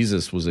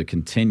 Jesus was a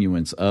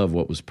continuance of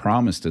what was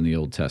promised in the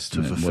Old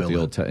Testament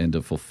and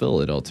to fulfill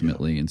it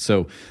ultimately. And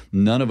so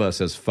none of us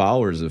as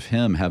followers of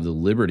him have the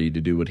liberty to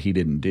do what he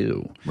didn't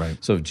do. Right.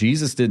 So if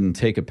Jesus didn't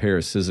take a pair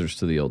of scissors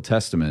to the Old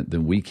Testament,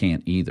 then we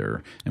can't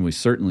either. And we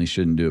certainly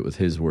shouldn't do it with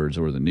his words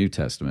or the New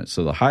Testament.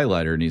 So the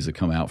highlighter needs to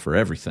come out for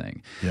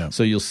everything. Yeah.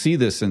 So you'll see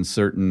this in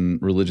certain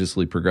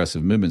religiously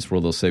progressive movements where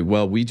they'll say,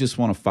 well, we just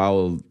want to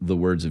follow the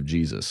words of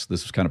Jesus.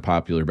 This was kind of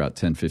popular about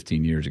 10,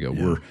 15 years ago.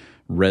 Yeah. We're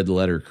red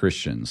letter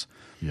Christians.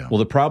 Yeah. Well,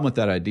 the problem with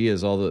that idea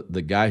is all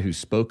the guy who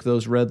spoke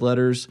those red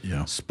letters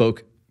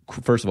spoke,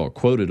 first of all,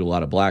 quoted a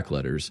lot of black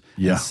letters.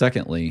 Yeah. And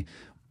secondly,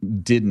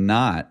 did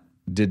not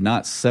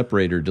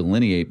separate or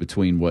delineate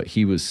between what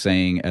he was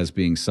saying as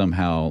being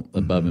somehow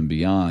above and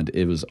beyond.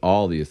 It was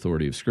all the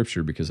authority of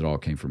Scripture because it all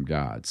came from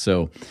God.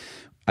 So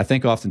I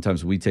think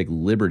oftentimes we take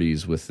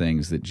liberties with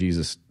things that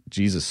Jesus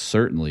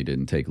certainly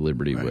didn't take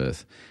liberty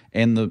with.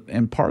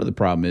 And part of the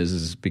problem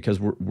is because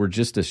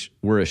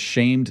we're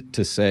ashamed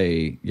to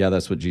say, yeah,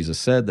 that's what Jesus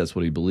said, that's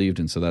what he believed,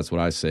 and so that's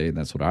what I say, and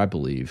that's what I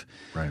believe.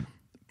 Right.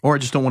 Or I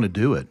just don't want to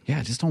do it. Yeah,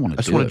 I just don't want to do it.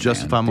 I just want to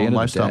justify my own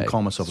lifestyle and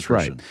call myself a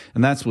Christian. Right.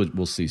 And that's what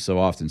we'll see so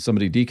often.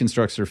 Somebody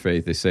deconstructs their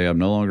faith. They say, I'm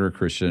no longer a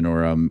Christian,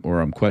 or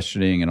I'm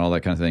questioning and all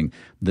that kind of thing.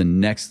 The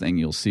next thing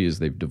you'll see is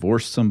they've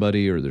divorced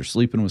somebody, or they're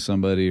sleeping with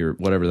somebody, or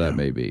whatever that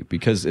may be.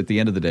 Because at the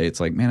end of the day, it's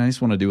like, man, I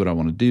just want to do what I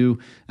want to do,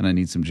 and I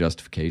need some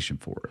justification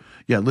for it.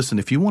 Yeah, listen,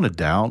 if you want to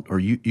doubt, or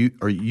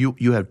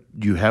you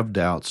have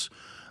doubts,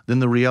 then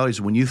the reality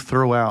is when you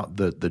throw out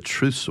the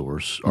truth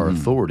source or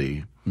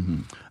authority,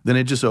 then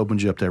it just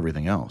opens you up to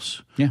everything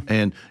else. Yeah.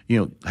 And,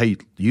 hey,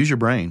 use your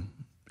brain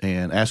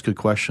and ask good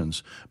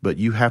questions, but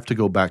you have to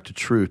go back to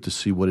truth to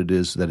see what it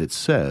is that it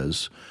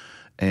says.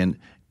 And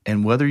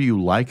whether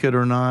you like it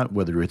or not,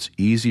 whether it's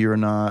easy or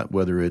not,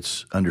 whether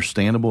it's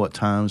understandable at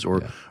times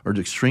or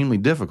extremely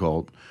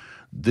difficult,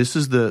 this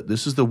is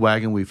the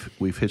wagon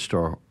we've hitched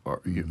our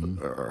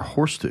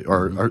horse to,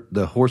 or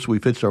the horse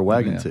we've hitched our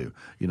wagon to.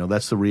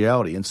 That's the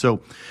reality. And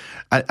so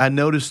I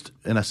noticed,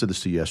 and I said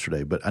this to you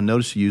yesterday, but I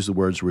noticed you use the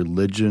words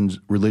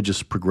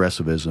religious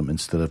progressivism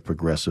instead of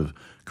progressive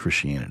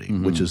Christianity,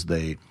 which is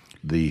the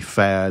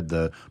fad,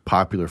 the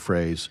popular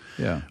phrase.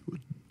 Yeah.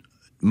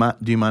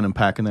 Do you mind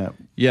unpacking that?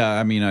 Yeah,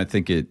 I mean, I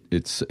think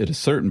it's at a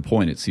certain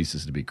point it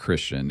ceases to be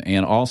Christian,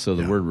 and also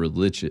the word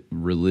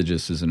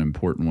religious is an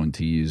important one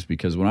to use,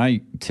 because when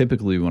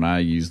I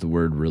use the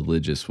word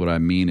religious, what I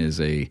mean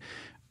is a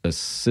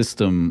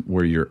system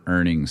where you're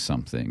earning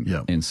something.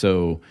 Yeah. And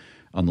so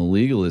on the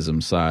legalism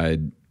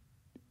side,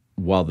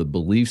 while the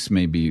beliefs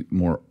may be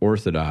more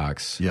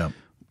orthodox,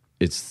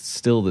 it's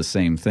still the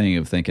same thing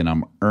of thinking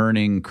I'm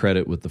earning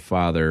credit with the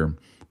Father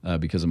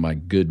because of my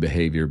good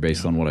behavior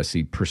based on what I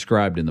see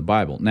prescribed in the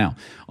Bible. Now,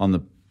 on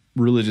the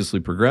religiously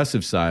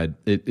progressive side,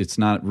 it's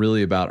not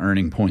really about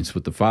earning points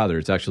with the Father.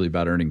 It's actually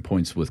about earning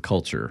points with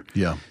culture.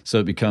 Yeah. So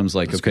it becomes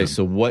like, That's good.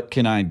 So what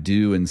can I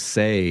do and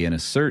say and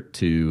assert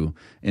to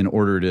in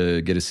order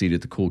to get a seat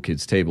at the cool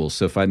kids' table?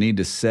 So if I need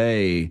to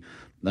say,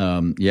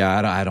 I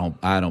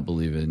don't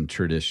believe in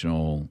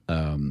traditional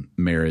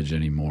marriage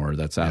anymore.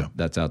 That's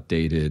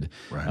outdated.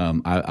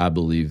 Right. I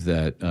believe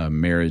that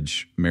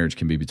marriage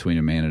can be between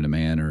a man and a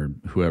man, or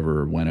whoever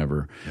or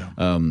whenever.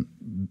 Yeah.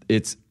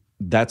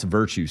 That's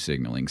virtue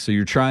signaling. So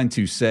you're trying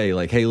to say,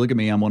 like, hey, look at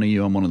me, I'm one of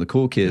you, I'm one of the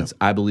cool kids.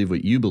 I believe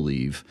what you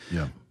believe.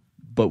 Yeah.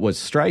 But what's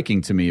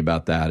striking to me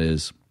about that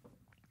is,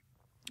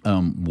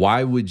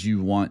 why would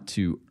you want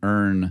to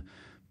earn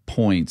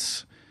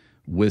points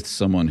with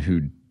someone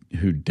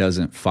who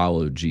doesn't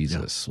follow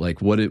Jesus? Yeah.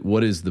 Like,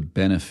 what is the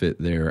benefit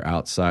there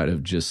outside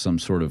of just some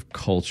sort of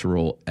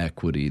cultural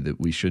equity that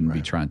we shouldn't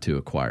be trying to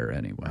acquire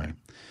anyway? Right.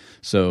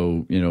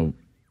 So,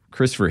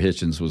 Christopher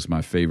Hitchens was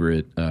my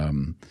favorite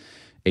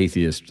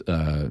atheist,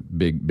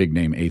 big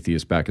name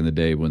atheist back in the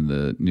day when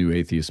the new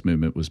atheist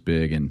movement was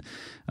big. And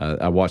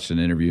I watched an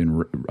interview,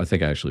 and I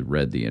think I actually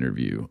read the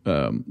interview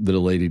that a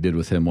lady did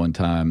with him one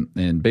time.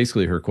 And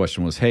basically her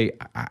question was, hey,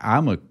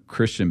 I'm a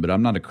Christian, but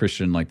I'm not a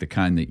Christian like the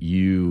kind that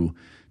you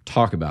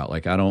talk about.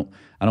 Like, I don't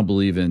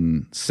believe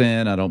in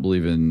sin. I don't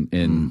believe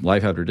in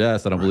life after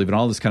death. I don't believe in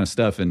all this kind of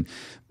stuff.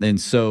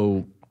 And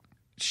so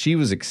she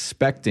was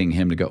expecting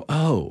him to go,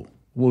 oh,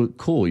 well,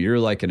 cool. You're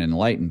like an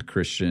enlightened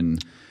Christian.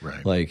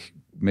 Right. Like,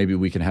 maybe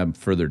we can have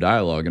further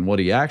dialogue. And what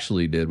he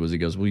actually did was he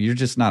goes, well, you're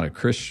just not a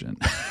Christian.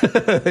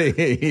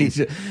 He's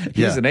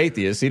an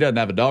atheist. He doesn't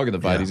have a dog in the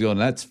fight. He's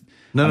going, I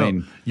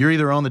mean, you're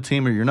either on the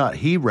team or you're not.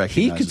 He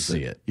recognizes he could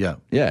see it. Yeah.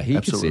 Yeah, he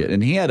could see it.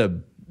 And he had a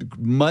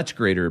much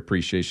greater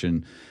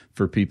appreciation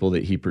for people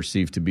that he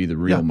perceived to be the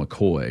real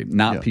McCoy,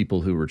 not people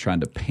who were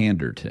trying to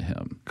pander to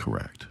him.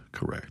 Correct.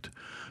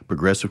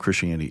 Progressive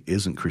Christianity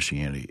isn't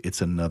Christianity. It's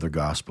another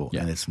gospel,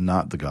 and it's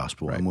not the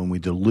gospel. Right. And when we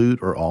dilute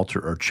or alter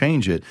or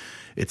change it,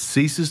 it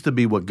ceases to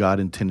be what God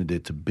intended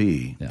it to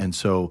be. Yeah. And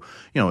so,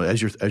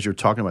 as you're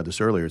talking about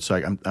this earlier, it's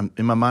like I'm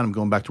in my mind, I'm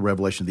going back to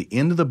Revelation. At the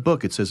end of the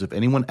book, it says, if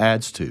anyone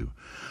adds to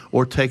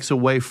or takes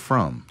away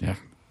from. Yeah.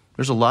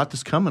 There's a lot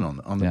that's coming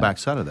on the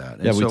backside of that.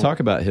 And we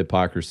talk about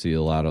hypocrisy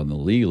a lot on the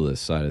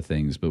legalist side of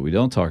things, but we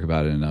don't talk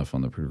about it enough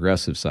on the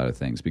progressive side of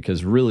things,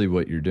 because really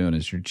what you're doing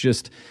is you're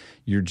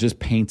just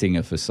painting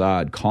a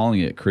facade, calling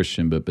it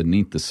Christian, but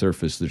beneath the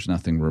surface there's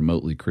nothing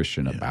remotely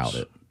Christian about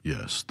it.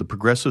 Yes. The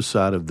progressive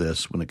side of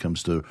this when it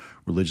comes to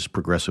religious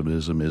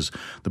progressivism is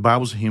the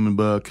Bible's a human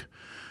book.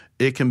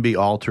 It can be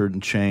altered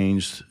and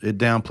changed. It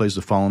downplays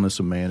the fallenness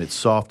of man. It's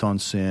soft on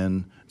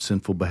sin,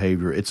 sinful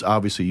behavior. It's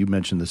obviously, you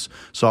mentioned this,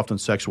 soft on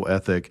sexual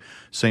ethic,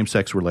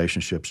 same-sex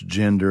relationships,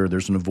 gender.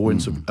 There's an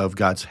avoidance of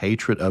God's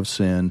hatred of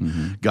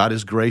sin. God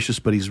is gracious,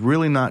 but he's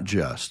really not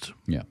just.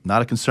 Yeah.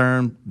 Not a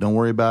concern. Don't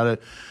worry about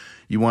it.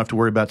 You won't have to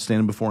worry about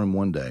standing before him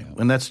one day.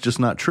 And that's just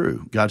not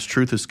true. God's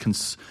truth is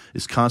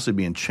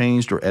constantly being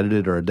changed or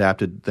edited or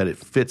adapted, that it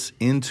fits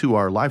into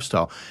our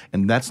lifestyle.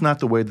 And that's not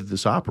the way that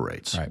this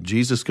operates. Right.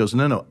 Jesus goes,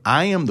 no,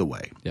 I am the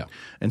way. Yeah.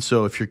 And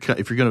so if you're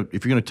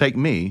gonna take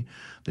me,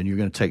 then you're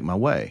going to take my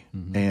way.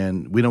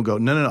 And we don't go,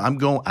 no,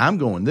 I'm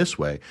going this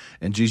way.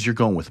 And Jesus, you're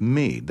going with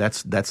me.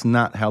 That's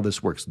not how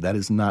this works. That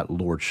is not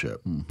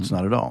lordship. It's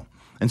not at all.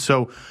 And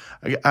so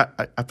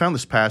I found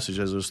this passage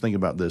as I was thinking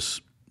about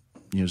this,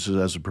 as I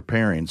was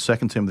preparing, 2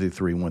 Timothy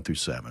 3, 1 through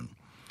 7.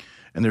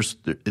 And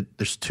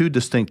there's two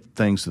distinct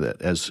things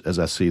that, as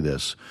I see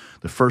this,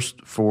 the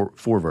first four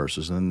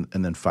verses and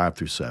then 5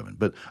 through 7.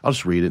 But I'll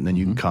just read it and then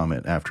you can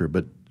comment after.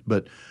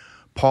 But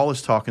Paul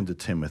is talking to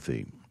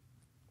Timothy,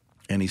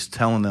 and he's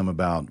telling them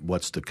about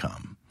what's to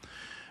come.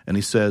 And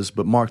he says,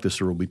 "But mark this,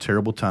 there will be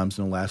terrible times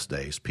in the last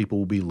days. People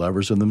will be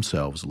lovers of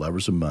themselves,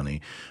 lovers of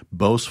money,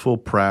 boastful,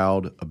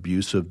 proud,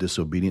 abusive,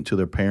 disobedient to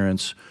their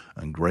parents,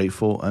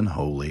 ungrateful,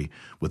 unholy,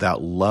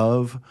 without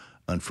love,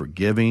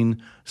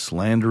 unforgiving,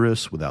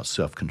 slanderous, without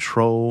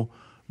self-control,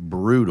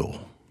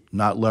 brutal,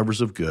 not lovers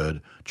of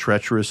good,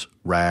 treacherous,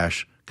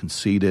 rash,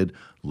 conceited,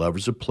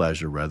 lovers of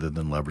pleasure rather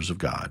than lovers of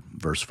God."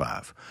 Verse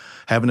 5.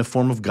 "Having a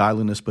form of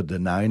godliness but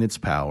denying its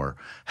power,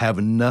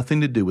 having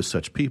nothing to do with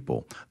such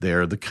people. They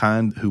are the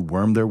kind who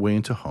worm their way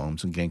into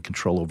homes and gain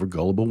control over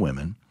gullible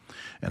women,"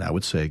 and I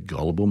would say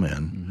gullible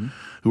men,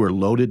 "who are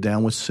loaded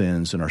down with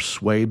sins and are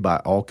swayed by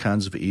all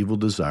kinds of evil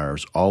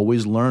desires,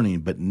 always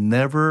learning but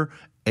never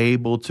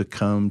able to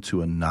come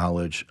to a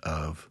knowledge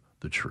of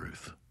the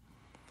truth."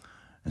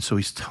 And so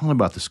he's telling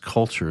about this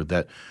culture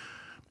that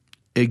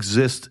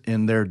exists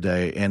in their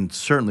day and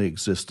certainly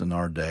exists in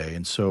our day.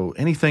 And so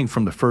anything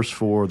from the first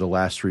 4, the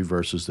last 3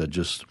 verses that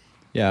just...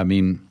 Yeah, I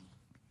mean,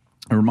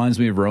 it reminds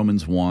me of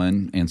Romans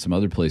 1 and some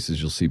other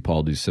places you'll see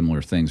Paul do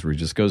similar things where he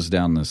just goes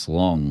down this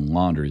long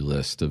laundry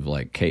list of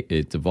like,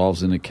 it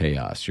devolves into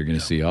chaos. You're going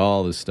to see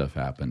all this stuff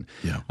happen.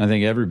 Yeah. I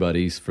think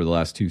everybody for the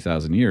last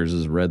 2,000 years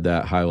has read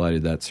that,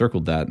 highlighted that,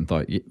 circled that, and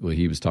thought, well,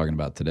 he was talking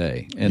about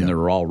today. And they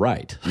were all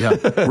right. Yeah,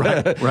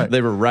 right.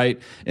 They were right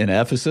in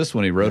Ephesus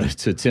when he wrote it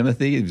to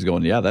Timothy. He was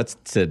going, yeah, that's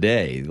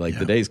today. Like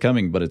the day's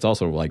coming, but it's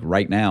also like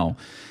right now.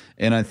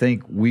 And I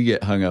think we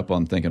get hung up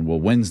on thinking, well,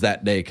 when's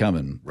that day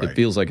coming? Right. It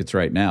feels like it's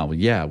right now. Well,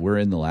 yeah, we're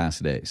in the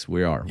last days.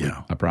 We are.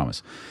 Yeah. I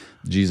promise.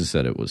 Jesus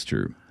said it was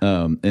true.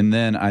 And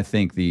then I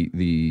think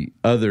the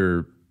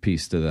other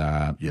piece to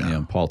that,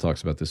 Paul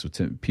talks about this with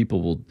Tim,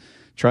 people will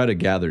try to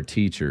gather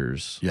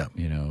teachers,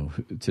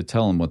 to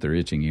tell them what their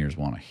itching ears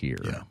want to hear,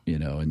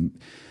 and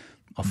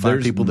I'll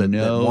find people that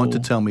want to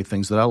tell me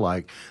things that I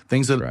like,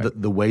 things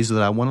that the ways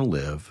that I want to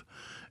live.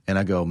 And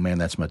I go, man,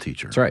 that's my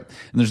teacher. That's right.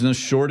 And there's no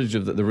shortage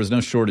of there was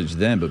no shortage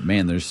then, but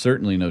man, there's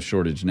certainly no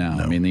shortage now.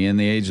 No. I mean, in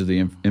the age of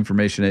the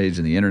information age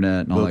and the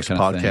internet and all Books, that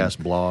kind of thing. podcasts,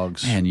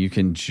 blogs. And you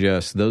can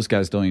those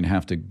guys don't even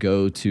have to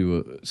go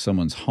to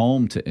someone's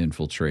home to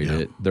infiltrate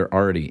it. They're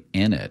already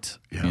in it,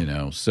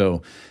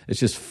 So it's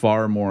just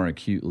far more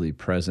acutely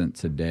present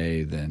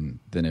today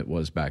than it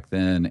was back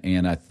then.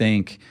 And I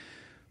think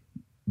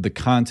the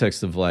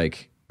context of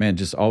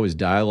just always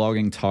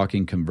dialoguing,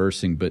 talking,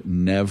 conversing, but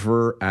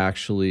never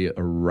actually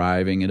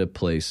arriving at a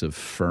place of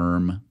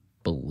firm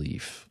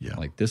belief. Yeah.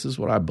 Like, this is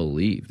what I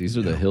believe. These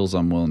are the hills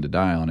I'm willing to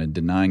die on, and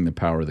denying the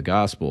power of the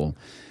gospel.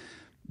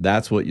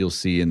 That's what you'll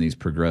see in these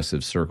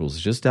progressive circles.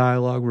 Just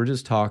dialogue. We're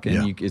just talking.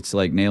 Yeah. It's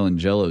like nailing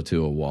Jell-O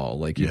to a wall.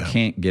 Like, you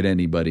can't get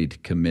anybody to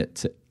commit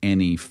to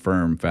any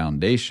firm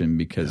foundation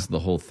because the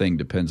whole thing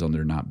depends on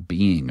there not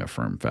being a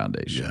firm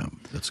foundation. Yeah,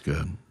 that's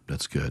good.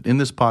 That's good. In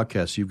this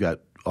podcast, you've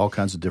got all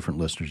kinds of different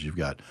listeners. You've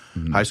got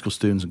high school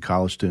students and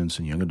college students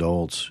and young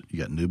adults. You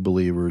got new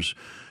believers.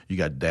 You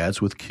got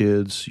dads with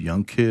kids,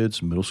 young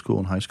kids, middle school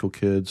and high school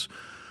kids.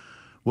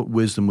 What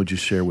wisdom would you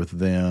share with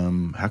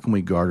them? How can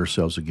we guard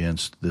ourselves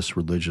against this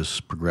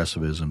religious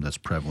progressivism that's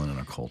prevalent in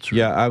our culture?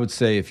 Yeah, I would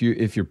say if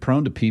you're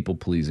prone to people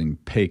pleasing,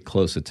 pay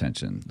close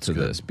attention to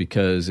this,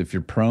 because if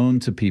you're prone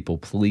to people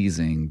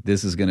pleasing,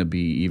 this is going to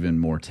be even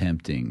more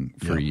tempting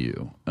for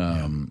you.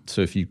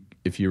 So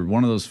if you're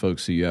one of those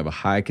folks who you have a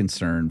high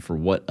concern for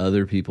what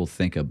other people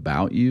think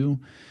about you,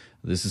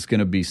 this is going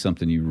to be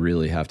something you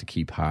really have to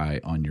keep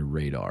high on your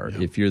radar.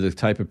 Yeah. If you're the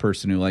type of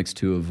person who likes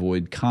to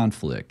avoid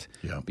conflict,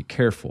 be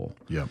careful.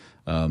 Yeah.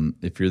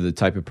 If you're the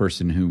type of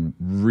person who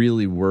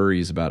really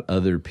worries about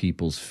other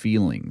people's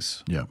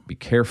feelings, be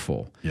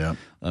careful. Yeah.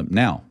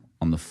 Now,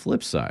 on the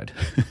flip side,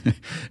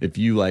 if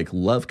you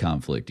love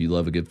conflict, you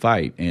love a good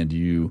fight, and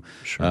you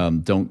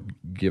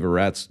don't give a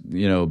rat's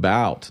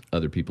about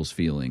other people's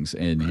feelings,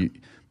 and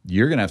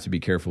you're going to have to be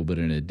careful, but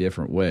in a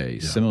different way.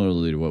 Yeah.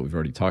 Similarly to what we've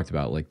already talked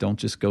about, don't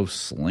just go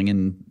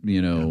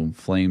slinging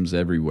flames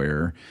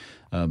everywhere.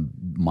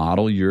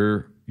 Model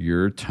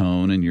your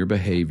tone and your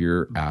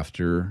behavior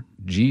after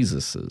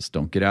Jesus's.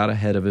 Don't get out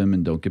ahead of him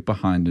and don't get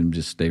behind him.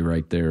 Just stay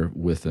right there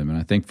with him. And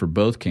I think for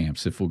both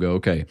camps, if we'll go,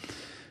 okay,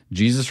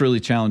 Jesus really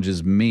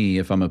challenges me,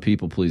 if I'm a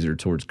people pleaser,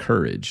 towards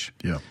courage.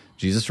 Yeah.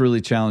 Jesus really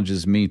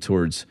challenges me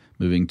towards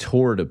moving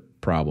toward a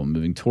problem,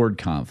 moving toward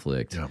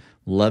conflict,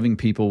 loving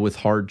people with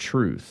hard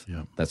truth.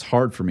 Yeah. That's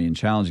hard for me and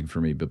challenging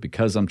for me, but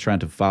because I'm trying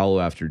to follow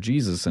after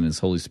Jesus and his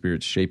Holy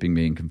Spirit's shaping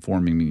me and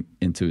conforming me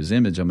into his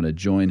image, I'm going to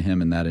join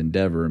him in that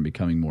endeavor and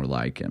becoming more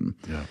like him.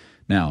 Yeah.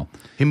 Now,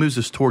 he moves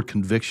us toward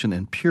conviction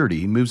and purity.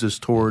 He moves us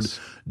toward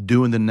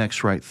doing the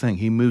next right thing.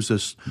 He moves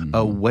us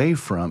away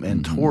from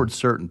and toward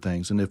certain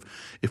things. And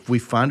if we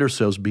find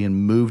ourselves being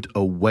moved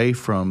away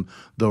from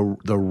the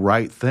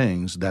right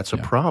things, that's a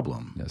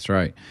problem. That's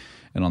right.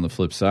 And on the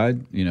flip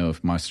side,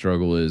 if my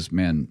struggle is,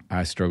 man,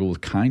 I struggle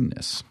with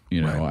kindness,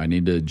 I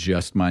need to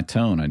adjust my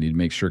tone. I need to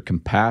make sure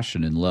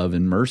compassion and love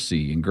and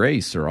mercy and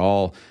grace are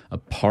all a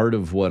part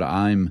of what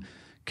I'm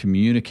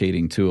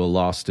communicating to a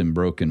lost and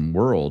broken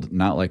world.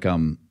 Not like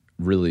I'm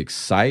really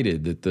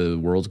excited that the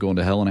world's going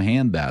to hell in a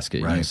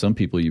handbasket. Right. Some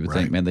people you would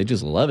think, man, they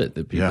just love it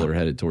that people are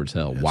headed towards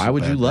hell. Why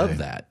would you love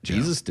that?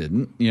 Jesus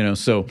didn't,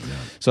 So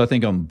I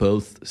think on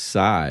both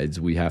sides,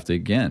 we have to,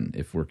 again,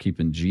 if we're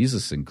keeping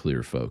Jesus in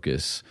clear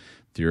focus,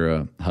 if you're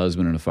a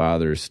husband and a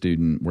father, a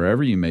student,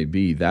 wherever you may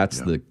be, that's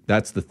the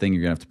thing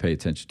you're going to have to pay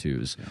attention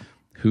to is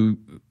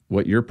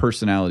what your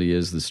personality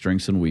is, the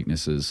strengths and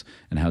weaknesses,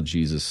 and how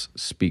Jesus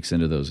speaks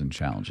into those and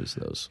challenges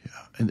those.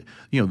 Yeah.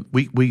 And,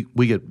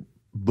 we get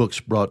books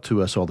brought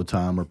to us all the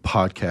time or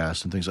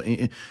podcasts and things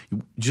like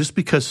just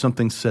because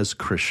something says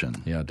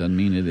Christian. Yeah, doesn't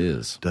mean it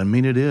is. Doesn't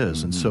mean it is.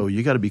 Mm-hmm. And so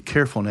you got to be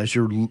careful. And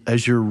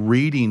as you're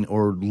reading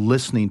or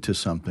listening to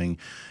something,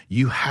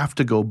 you have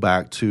to go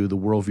back to the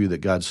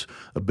worldview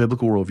a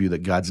biblical worldview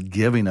that God's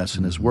giving us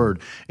in His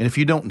Word. And if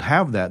you don't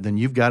have that, then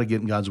you've got to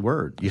get in God's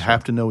Word. You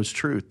have to know His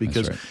truth,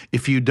 because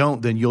if you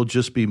don't, then you'll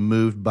just be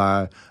moved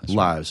by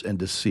lies and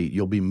deceit.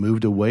 You'll be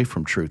moved away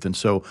from truth. And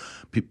so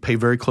pay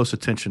very close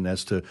attention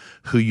as to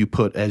who you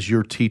put as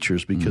your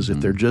teachers, because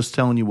if they're just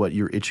telling you what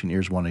your itching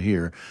ears want to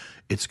hear,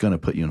 it's going to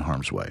put you in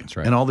harm's way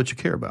and all that you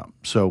care about.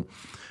 So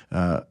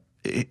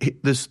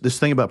this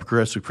thing about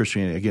progressive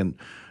Christianity, again,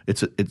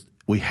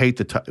 we hate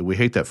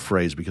that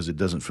phrase because it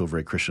doesn't feel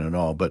very Christian at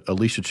all. But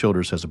Alicia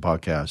Childers has a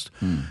podcast,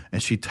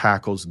 and she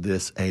tackles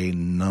this a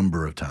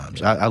number of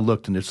times. I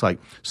looked, and it's like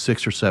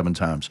 6 or 7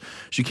 times.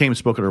 She came and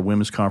spoke at our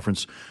women's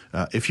conference.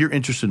 If you're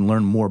interested in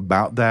learning more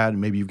about that,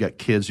 and maybe you've got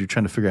kids, you're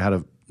trying to figure out how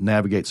to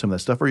navigate some of that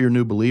stuff, or you're a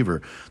new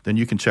believer, then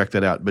you can check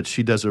that out. But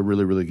she does a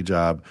really, really good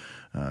job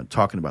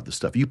talking about this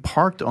stuff. You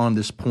parked on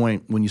this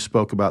point when you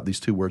spoke about these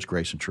 2 words,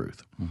 grace and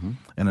truth.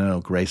 And I know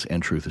grace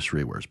and truth is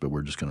 3 words, but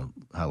we're just going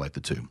to highlight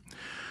the 2.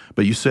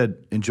 But you said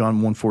in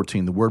John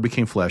 1:14, the Word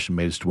became flesh and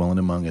made His dwelling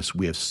among us.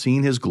 We have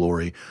seen His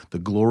glory, the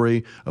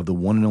glory of the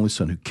one and only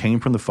Son who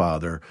came from the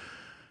Father,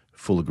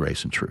 full of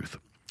grace and truth.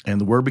 And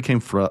the Word became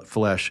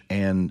flesh,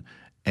 and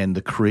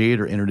the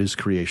Creator entered His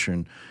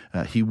creation.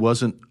 He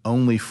wasn't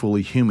only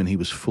fully human, He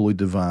was fully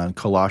divine.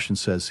 Colossians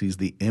says He's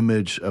the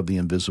image of the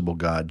invisible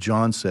God.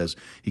 John says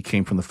He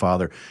came from the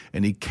Father,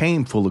 and He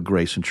came full of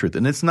grace and truth.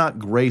 And it's not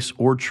grace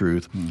or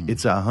truth.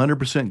 It's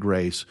 100%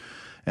 grace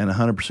and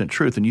 100%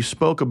 truth. And you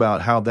spoke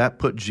about how that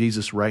put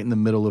Jesus right in the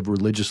middle of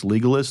religious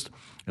legalists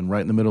and right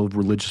in the middle of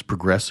religious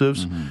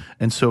progressives.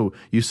 And so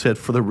you said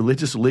for the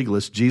religious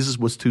legalists, Jesus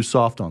was too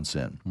soft on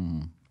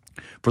sin.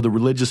 For the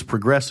religious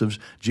progressives,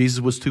 Jesus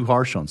was too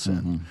harsh on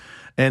sin.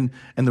 And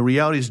the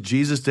reality is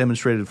Jesus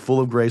demonstrated full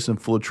of grace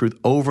and full of truth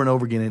over and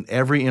over again in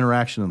every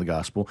interaction in the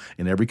gospel,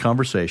 in every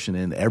conversation,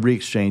 in every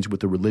exchange with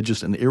the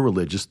religious and the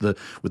irreligious,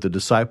 with the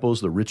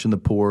disciples, the rich and the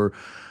poor,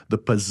 the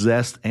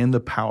possessed and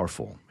the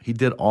powerful. He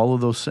did all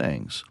of those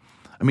things.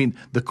 I mean,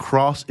 the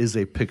cross is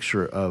a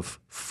picture of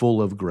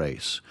full of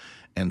grace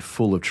and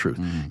full of truth.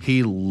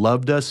 He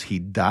loved us. He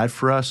died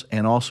for us.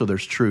 And also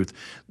there's truth.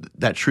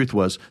 That truth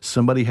was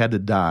somebody had to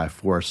die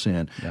for our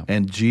sin.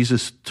 And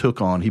Jesus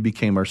he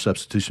became our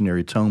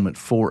substitutionary atonement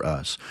for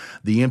us.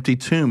 The empty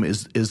tomb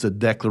is a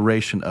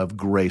declaration of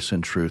grace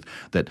and truth,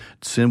 that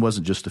sin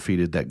wasn't just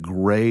defeated,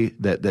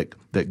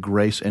 that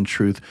grace and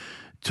truth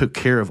took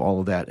care of all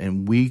of that,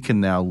 and we can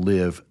now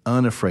live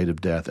unafraid of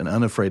death and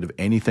unafraid of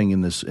anything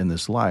in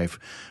this life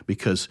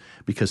because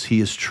He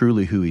is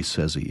truly who He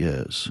says He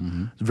is.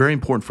 It's very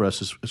important for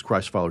us as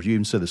Christ followers. You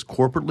even said this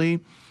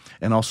corporately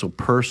and also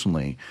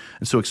personally.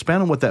 And so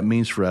expand on what that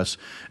means for us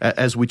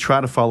as we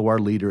try to follow our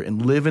leader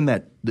and live in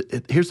that.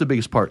 Here's the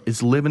biggest part,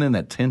 is living in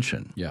that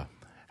tension. Yeah.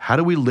 How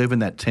do we live in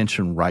that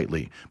tension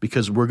rightly?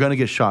 Because we're going to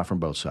get shot from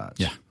both sides.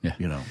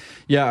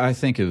 Yeah, I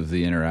think of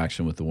the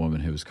interaction with the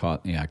woman who was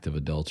caught in the act of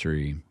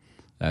adultery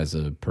as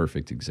a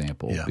perfect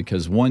example.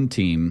 Because one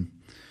team,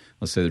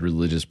 let's say the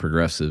religious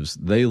progressives,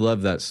 they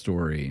love that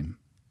story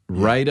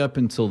right up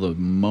until the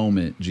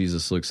moment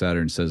Jesus looks at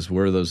her and says,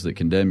 "Where are those that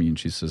condemn you?" And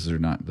she says, "They're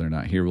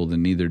not here." "Well,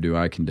 then neither do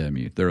I condemn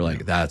you." They're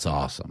like, "That's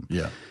awesome."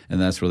 And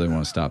that's where they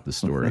want to stop the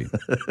story.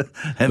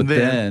 But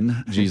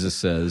then Jesus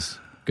says,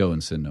 "Go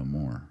and sin no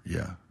more."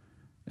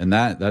 And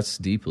that's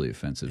deeply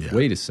offensive.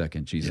 Wait a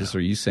second, Jesus,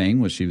 are you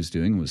saying what she was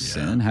doing was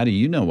sin? How do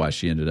you know why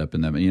she ended up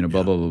in that?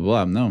 Blah, blah, blah,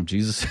 blah. No,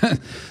 Jesus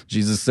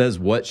says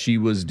what she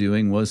was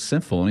doing was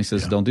sinful. And He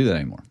says, don't do that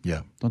anymore.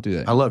 Don't do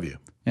that. I love you.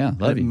 Yeah,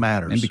 love you. It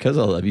matters. And because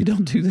I love you,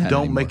 don't do that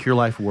Don't anymore. make your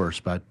life worse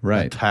by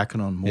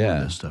tacking on more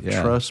of this stuff.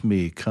 Trust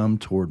me. Come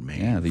toward me.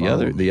 Yeah,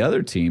 the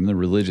other team, the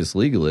religious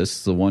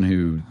legalists, the one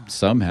who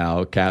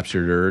somehow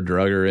captured her,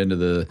 drug her into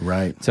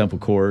the temple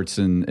courts,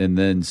 and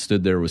then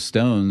stood there with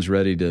stones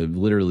ready to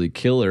literally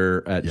kill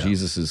her at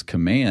Jesus'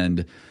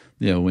 command,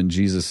 when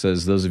Jesus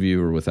says, "Those of you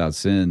who are without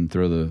sin,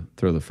 throw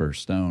the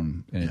first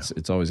stone," and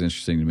it's always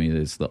interesting to me that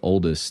it's the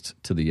oldest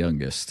to the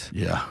youngest.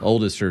 Yeah,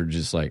 oldest are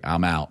just like,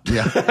 "I'm out."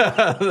 Yeah,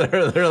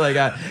 they're like,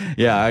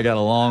 I got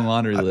a long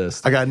laundry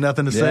list. I got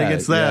nothing to say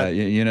against that.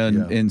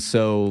 And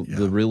so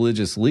the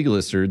religious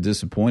legalists are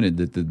disappointed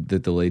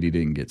that the lady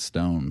didn't get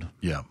stoned.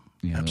 Yeah,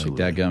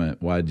 absolutely. Like, dadgummit,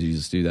 why did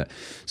Jesus do that?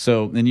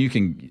 So then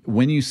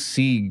when you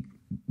see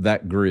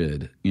that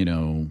grid,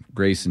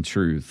 grace and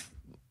truth,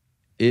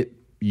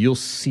 you'll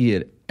see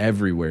it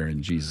everywhere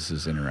in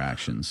Jesus's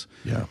interactions.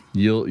 Yeah,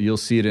 you'll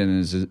see it in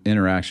his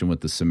interaction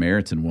with the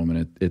Samaritan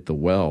woman at the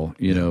well.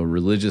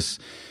 Religious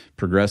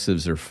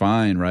progressives are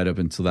fine right up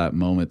until that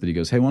moment that he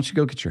goes, "Hey, why don't you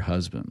go get your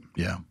husband?"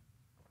 Yeah,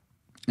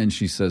 and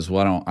she says,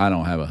 "Well, I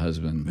don't have a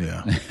husband."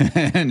 Yeah,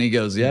 and he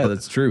goes, "Yeah,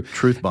 that's true.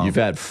 Truth bomb. You've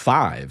had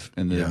 5,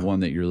 and the one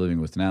that you're living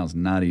with now is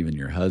not even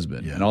your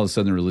husband." Yeah. And all of a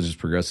sudden, the religious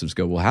progressives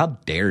go, "Well, how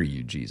dare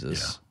you,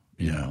 Jesus?"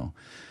 Yeah.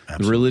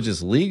 The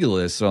religious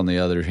legalists, on the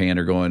other hand,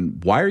 are going,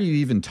 "Why are you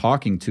even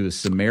talking to a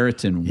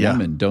Samaritan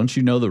woman? Don't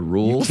you know the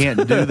rules? You can't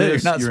do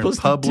this. You're not You're supposed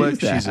in public. to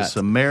do that. She's a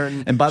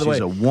Samaritan. And by the way,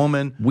 she's a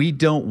woman. We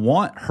don't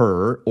want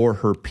her or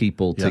her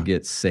people to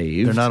get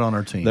saved. They're not on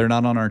our team. They're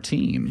not on our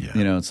team.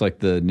 Yeah. It's like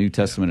the New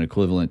Testament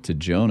equivalent to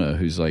Jonah,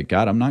 who's like,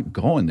 God, I'm not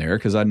going there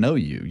because I know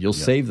you. You'll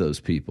save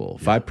those people.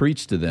 If I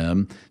preach to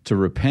them to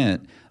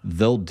repent,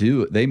 they'll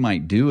do it. They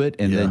might do it,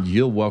 and then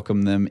you'll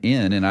welcome them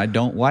in. And I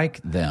don't like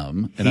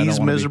them. And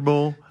He's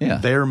miserable.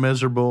 They're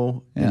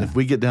miserable. Yeah. And if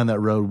we get down that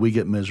road, we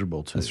get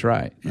miserable too. That's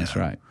right. That's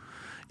right.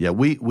 Yeah,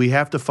 we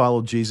have to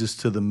follow Jesus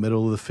to the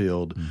middle of the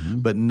field,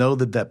 but know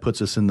that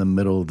puts us in the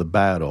middle of the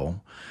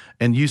battle.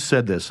 And you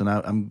said this, and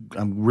I'm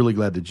really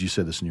glad that you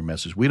said this in your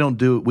message. We don't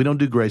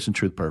do grace and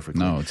truth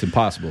perfectly. No, it's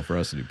impossible for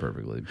us to do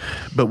perfectly.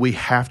 But we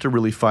have to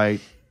really fight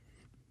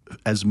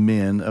as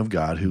men of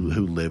God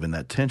who live in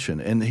that tension.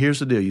 And here's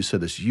the deal. You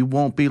said this. You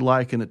won't be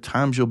liked, and at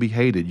times you'll be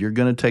hated. You're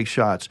going to take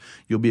shots.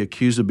 You'll be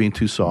accused of being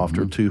too soft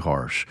or too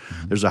harsh.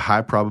 There's a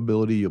high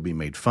probability you'll be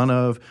made fun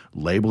of,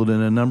 labeled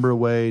in a number of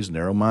ways: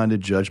 narrow-minded,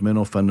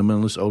 judgmental,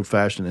 fundamentalist,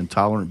 old-fashioned,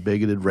 intolerant,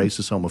 bigoted,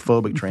 racist,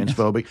 homophobic,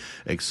 transphobic,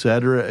 et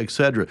cetera, et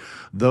cetera.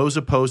 Those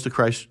opposed to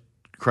Christ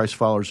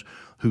followers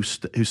who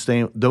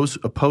stand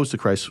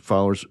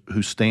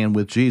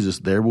with Jesus,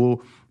 there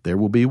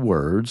will be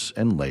words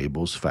and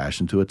labels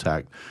fashioned to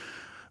attack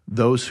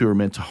those who are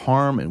meant to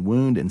harm and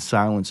wound and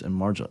silence and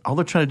marginalize. All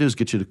they're trying to do is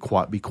get you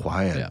to be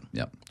quiet,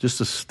 just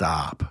to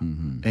stop.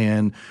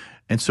 And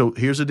so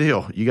here's the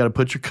deal. You got to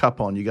put your cup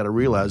on. You got to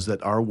realize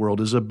that our world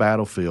is a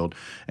battlefield,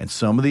 and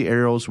some of the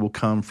arrows will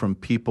come from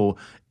people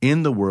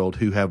in the world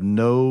who have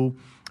no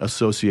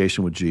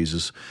association with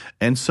Jesus,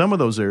 and some of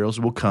those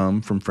arrows will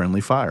come from friendly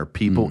fire,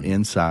 people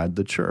inside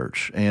the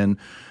church. And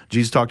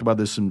Jesus talked about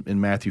this in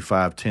Matthew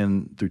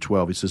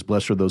 5:10-12. He says,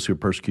 "Blessed are those who are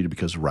persecuted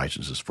because of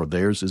righteousness, for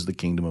theirs is the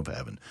kingdom of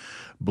heaven.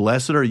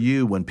 Blessed are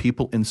you when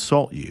people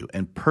insult you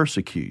and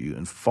persecute you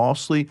and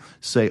falsely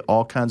say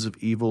all kinds of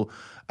evil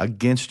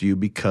against you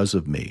because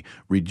of me.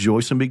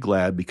 Rejoice and be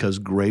glad, because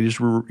great is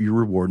your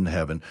reward in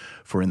heaven.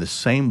 For in the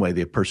same way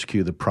they have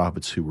persecuted the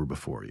prophets who were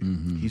before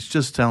you." He's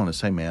just telling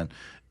us, hey, man,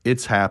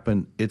 it's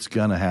happened, it's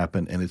going to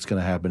happen, and it's going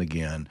to happen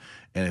again.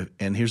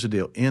 And here's the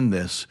deal. In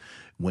this,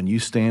 when you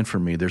stand for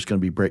me, there's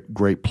going to be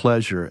great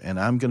pleasure, and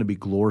I'm going to be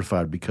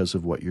glorified because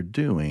of what you're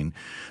doing.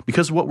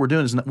 Because what we're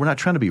doing is we're not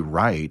trying to be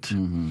right.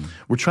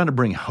 We're trying to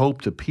bring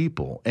hope to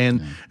people.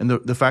 And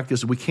the fact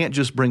is, we can't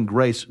just bring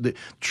grace. The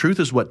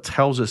truth is what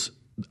tells us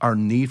our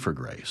need for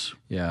grace.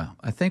 Yeah.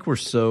 I think we're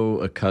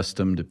so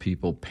accustomed to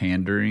people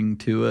pandering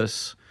to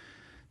us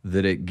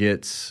that it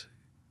gets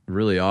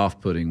really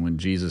off-putting when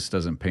Jesus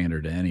doesn't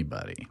pander to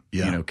anybody.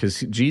 Yeah. Because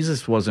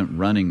Jesus wasn't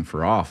running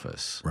for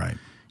office. Right.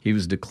 He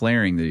was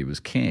declaring that he was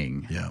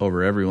king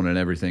over everyone and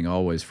everything,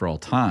 always, for all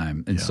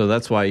time. And so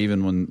that's why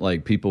even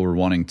when people were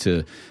wanting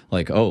to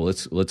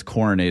let's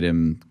coronate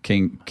him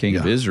king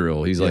of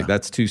Israel, he's like,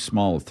 that's too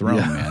small a throne,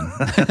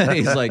 man.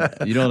 He's like,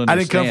 you don't understand. I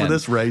didn't come for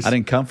this race. I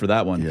didn't come for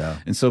that one. Yeah.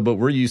 And so, but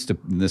we're used to,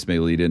 and this may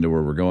lead into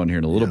where we're going here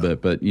in a little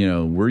bit, but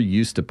we're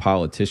used to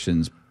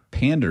politicians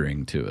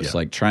pandering to us,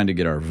 like trying to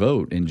get our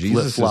vote. And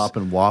Jesus flip-flop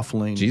and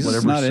waffling. Jesus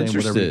is not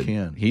interested. Whatever he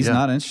can. He's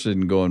not interested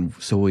in going,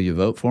 so will you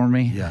vote for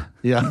me? Yeah.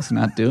 He's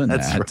not doing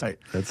that. That's right.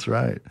 That's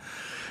right.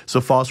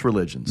 So false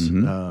religions.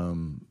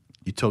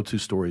 You told 2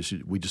 stories.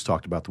 We just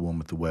talked about the one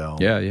with the well.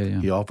 Yeah.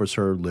 He offers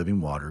her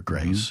living water,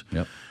 grace.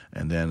 Yep.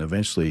 And then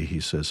eventually he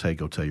says, hey,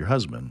 go tell your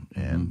husband.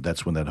 And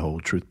that's when that whole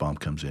truth bomb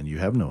comes in. You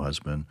have no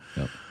husband.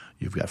 Yep.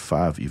 You've got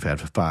 5. You've had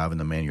 5, and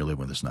the man you're living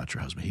with is not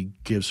your husband. He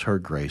gives her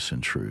grace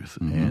and truth,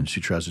 and she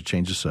tries to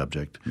change the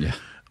subject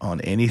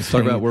on anything. Let's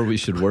talk about where we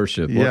should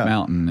worship, what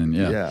mountain, and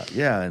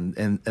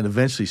and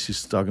eventually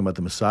she's talking about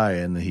the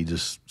Messiah, and he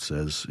just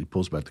says, he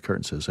pulls back the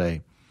curtain and says,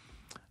 hey,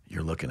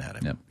 you're looking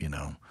at him,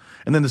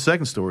 And then the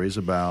second story is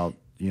about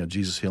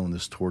Jesus healing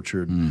this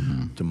tortured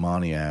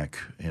demoniac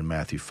in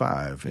Matthew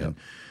 5, and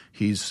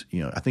he's,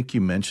 I think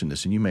you mentioned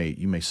this, and you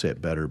may say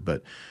it better,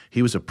 but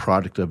he was a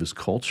product of his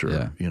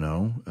culture,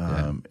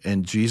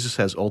 and Jesus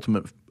has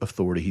ultimate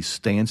authority. He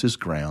stands his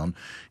ground.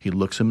 He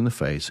looks him in the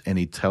face, and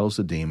he tells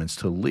the demons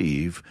to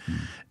leave,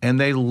 and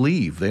they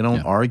leave. They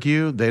don't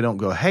argue. They don't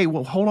go, hey,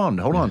 well, hold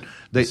on.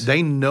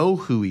 They know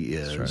who he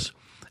is, right.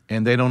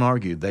 And they don't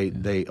argue.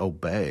 They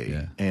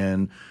obey.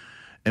 Yeah.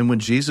 And when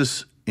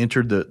Jesus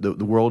entered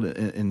the world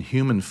in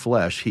human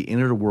flesh, he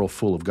entered a world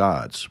full of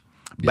gods.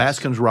 Yes.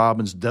 Baskin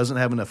Robbins doesn't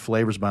have enough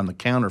flavors behind the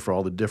counter for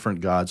all the different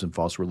gods and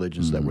false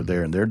religions that were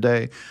there in their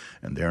day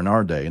and there in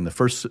our day. In the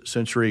first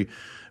century,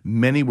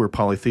 many were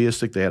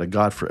polytheistic. They had a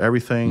God for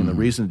everything. And the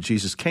reason that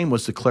Jesus came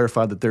was to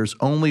clarify that there's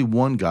only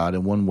one God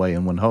and one way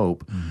and one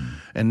hope.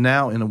 And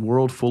now in a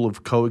world full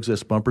of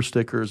coexist bumper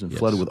stickers and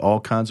flooded with all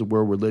kinds of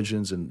world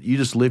religions, and you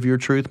just live your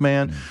truth,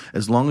 man,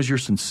 as long as you're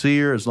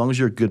sincere, as long as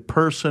you're a good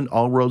person,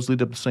 all roads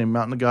lead up the same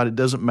mountain of God. It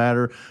doesn't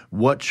matter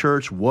what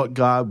church, what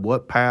God,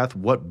 what path,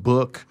 what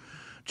book.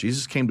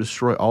 Jesus came to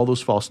destroy all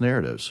those false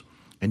narratives.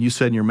 And you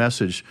said in your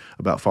message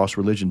about false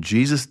religion,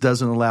 Jesus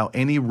doesn't allow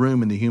any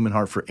room in the human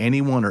heart for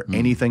anyone or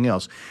anything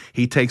else.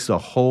 He takes the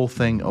whole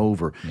thing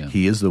over. Yeah.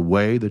 He is the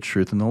way, the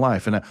truth, and the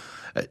life. And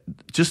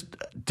just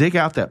dig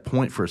out that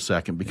point for a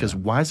second, because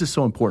why is this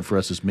so important for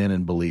us as men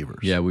and believers?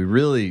 Yeah,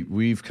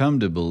 we've come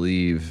to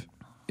believe,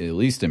 at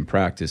least in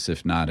practice,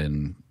 if not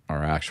in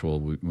our actual,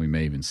 we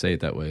may even say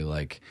it that way,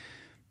 like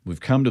we've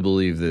come to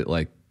believe that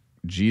like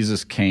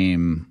Jesus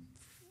came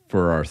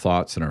for our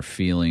thoughts and our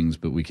feelings,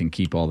 but we can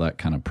keep all that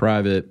kind of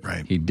private.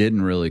 Right. He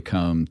didn't really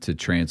come to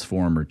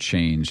transform or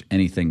change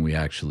anything we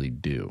actually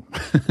do.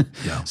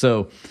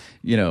 So,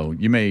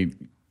 you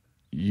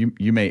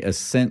may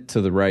assent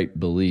to the right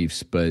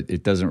beliefs, but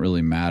it doesn't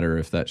really matter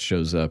if that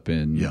shows up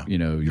in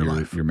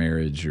your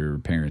marriage, your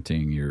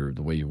parenting,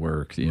 the way you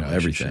work,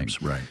 everything.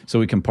 Right. So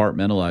we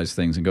compartmentalize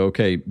things and go,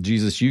 okay,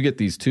 Jesus, you get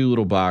these two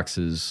little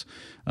boxes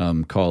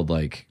called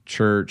like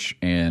church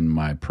and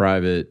my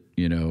private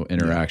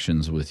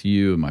interactions with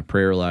you and my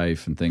prayer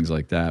life and things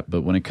like that.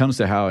 But when it comes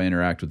to how I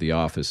interact with the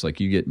office,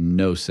 like you get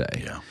no say.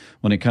 Yeah.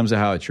 When it comes to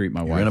how I treat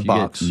my wife, you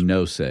get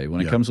no say.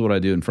 When it comes to what I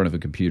do in front of a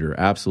computer,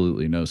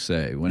 absolutely no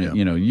say. When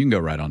you can go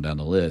right on down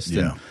the list.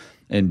 Yeah.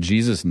 And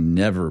Jesus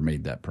never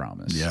made that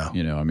promise. Yeah.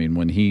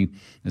 When he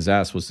is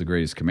asked what's the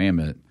greatest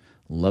commandment,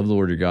 love the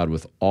Lord your God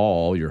with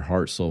all your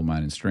heart, soul,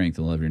 mind, and strength,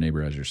 and love your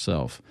neighbor as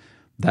yourself.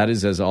 That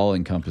is as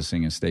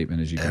all-encompassing a statement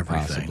as you can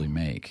possibly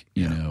make.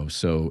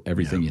 So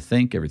everything you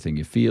think, everything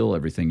you feel,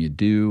 everything you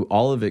do,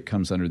 all of it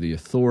comes under the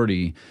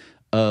authority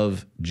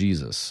of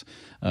Jesus.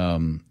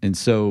 And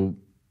so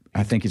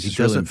I think it's he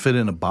doesn't fit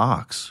in a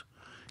box.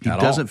 He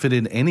doesn't fit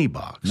in any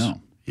box.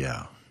 No.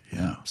 Yeah.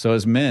 So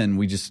as men,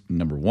 we just,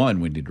 number one,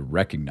 we need to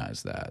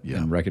recognize that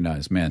and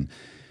recognize, man,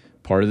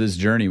 part of this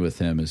journey with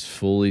him is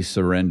fully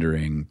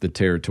surrendering the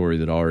territory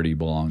that already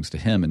belongs to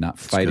him and not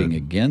fighting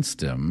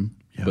against him,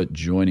 but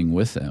joining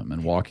with him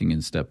and walking in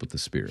step with the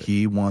Spirit.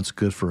 He wants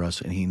good for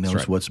us, and he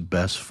knows what's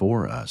best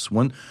for us.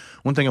 One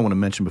thing I want to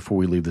mention before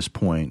we leave this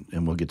point,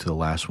 and we'll get to the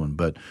last one,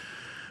 but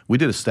we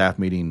did a staff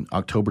meeting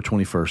October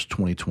 21st,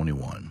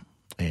 2021.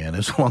 And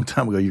it's a long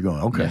time ago. You're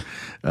going, okay.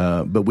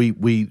 Yeah. But we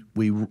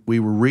were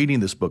reading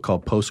this book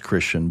called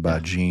Post-Christian by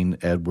Gene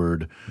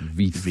Edward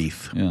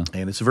Veith. Yeah.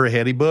 And it's a very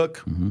heady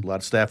book. A lot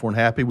of staff weren't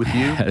happy with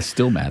you.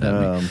 Still mad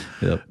at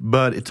me.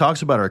 But it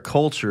talks about our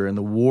culture and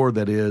the war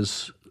that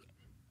is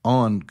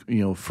on,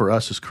 for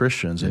us as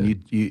Christians.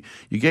 And you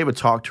gave a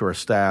talk to our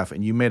staff,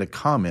 and you made a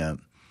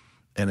comment,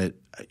 and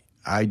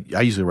I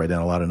usually write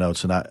down a lot of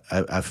notes, and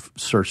I've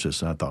searched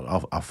this, and I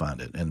thought, I'll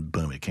find it, and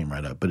boom, it came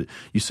right up. But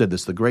you said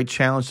this: the great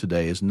challenge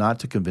today is not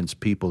to convince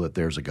people that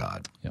there's a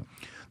God. Yeah.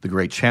 The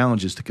great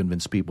challenge is to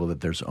convince people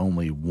that there's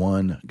only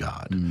one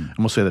God. I'm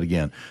going to say that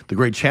again. The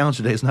great challenge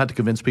today is not to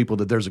convince people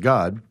that there's a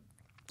God.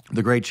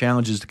 The great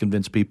challenge is to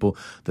convince people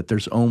that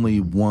there's only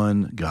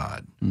one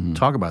God.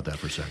 Talk about that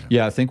for a second.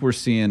 Yeah, I think we're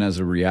seeing as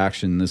a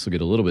reaction, this will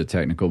get a little bit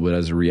technical, but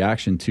as a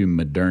reaction to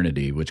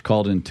modernity, which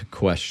called into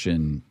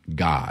question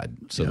God.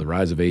 So the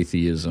rise of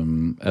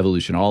atheism,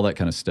 evolution, all that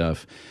kind of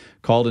stuff,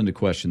 called into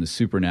question the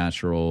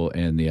supernatural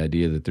and the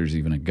idea that there's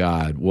even a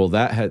God. Well,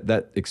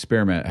 that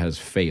experiment has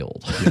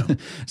failed.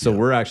 So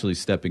we're actually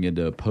stepping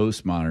into a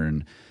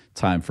postmodern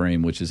time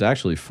frame, which is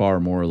actually far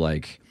more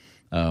like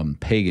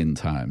pagan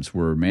times,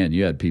 where, man,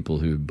 you had people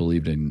who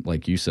believed in,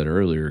 like you said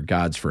earlier,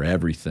 gods for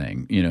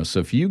everything. So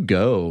if you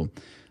go,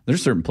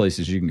 there's certain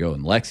places you can go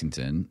in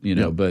Lexington,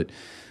 but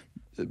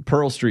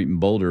Pearl Street in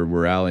Boulder,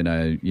 where Allie and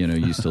I,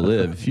 used to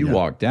live, if you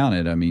walk down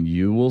it, I mean,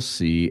 you will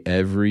see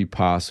every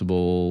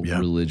possible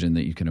religion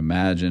that you can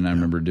imagine. I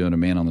remember doing a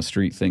man on the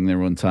street thing there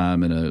one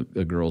time, and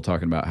a girl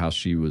talking about how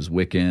she was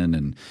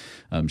Wiccan,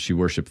 and she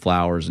worshiped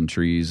flowers and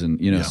trees,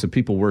 and so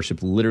people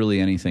worship literally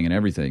anything and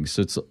everything.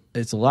 So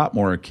it's a lot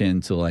more akin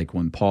to like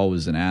when Paul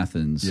was in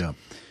Athens. Yeah.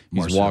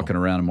 He's walking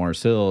around in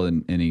Mars Hill,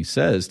 and he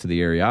says to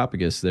the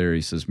Areopagus there,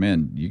 he says,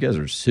 "Man, you guys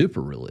are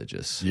super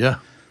religious." Yeah.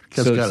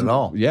 God's got it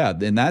all. Yeah,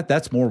 and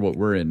that's more what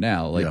we're in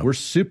now. Like we're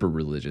super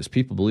religious.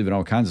 People believe in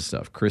all kinds of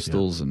stuff,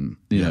 crystals and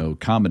you know,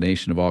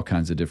 combination of all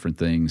kinds of different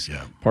things.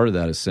 Yeah. Part of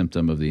that is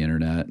symptom of the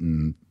internet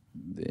and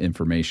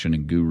information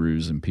and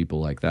gurus and people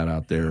like that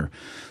out there.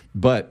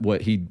 But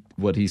what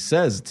he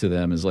says to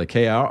them is like,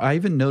 hey, I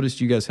even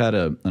noticed you guys had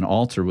an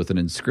altar with an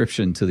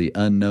inscription to the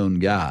unknown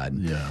God.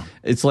 Yeah,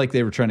 it's like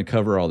they were trying to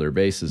cover all their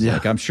bases. Yeah.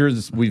 Like, I'm sure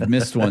we've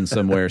missed one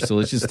somewhere, so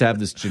let's just have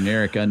this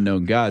generic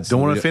unknown God. So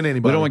don't want to offend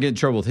anybody. We don't want to get in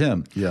trouble with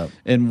him. Yeah.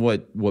 And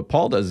what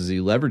Paul does is he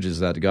leverages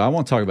that to go, I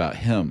want to talk about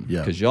him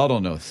because y'all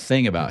don't know a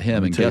thing about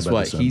him. And guess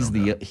what? He's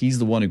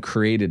the one who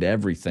created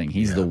everything.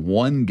 He's the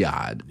one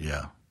God.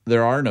 Yeah.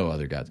 There are no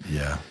other gods.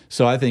 Yeah.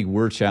 So I think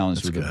we're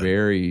challenged with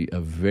a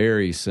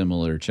very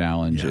similar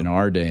challenge in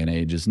our day and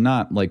age. Is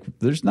not like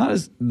there's not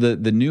as the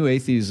new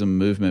atheism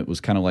movement was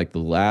kind of like the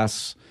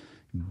last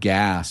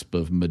gasp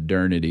of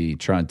modernity,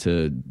 trying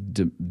to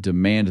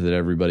demand that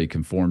everybody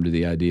conform to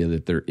the idea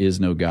that there is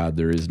no God,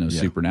 there is no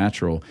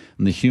supernatural,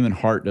 and the human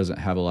heart doesn't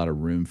have a lot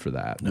of room for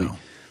that. No.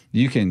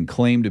 You can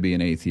claim to be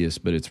an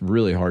atheist, but it's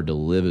really hard to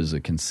live as a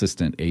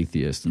consistent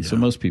atheist, and so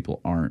most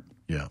people aren't.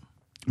 Yeah.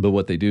 But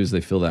what they do is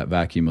they fill that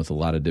vacuum with a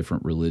lot of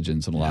different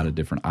religions and a lot of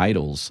different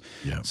idols.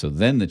 Yeah. So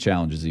then the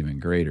challenge is even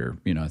greater.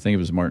 You know, I think it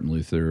was Martin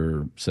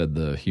Luther said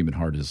the human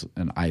heart is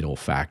an idol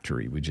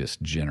factory. We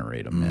just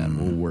generate them, man.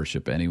 We'll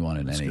worship anyone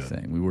and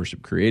anything. Good. We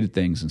worship created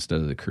things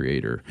instead of the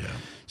Creator. Yeah.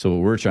 So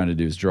what we're trying to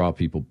do is draw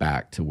people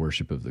back to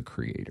worship of the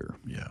Creator.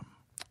 Yeah.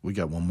 We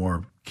got one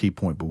more key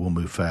point, but we'll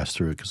move fast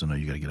through it because I know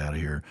you got to get out of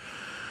here.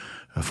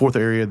 A fourth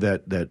area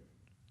that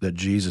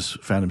Jesus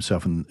found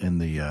himself in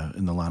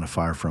the line of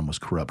fire from was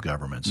corrupt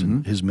governments.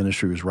 And his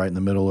ministry was right in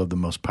the middle of the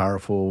most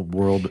powerful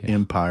world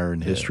empire in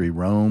history,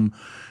 Rome.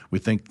 We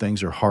think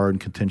things are hard and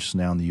contentious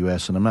now in the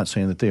U.S., and I'm not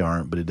saying that they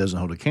aren't, but it doesn't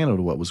hold a candle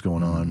to what was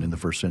going on in the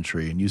first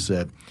century. And you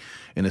said,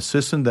 in a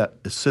system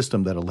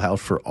that allowed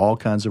for all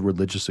kinds of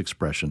religious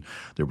expression,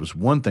 there was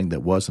one thing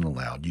that wasn't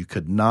allowed. You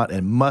could not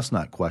and must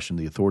not question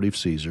the authority of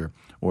Caesar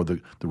or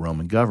the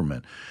Roman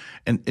government.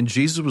 And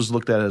Jesus was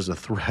looked at as a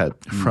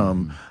threat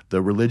from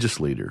the religious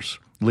leaders,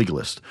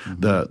 legalists,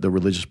 the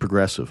religious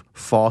progressive,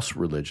 false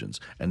religions,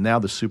 and now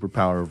the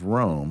superpower of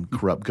Rome,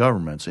 corrupt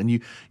governments.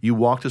 And you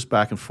walked us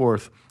back and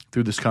forth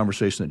through this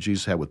conversation that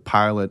Jesus had with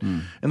Pilate.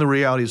 And the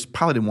reality is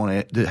Pilate didn't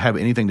want to have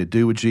anything to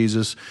do with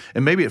Jesus.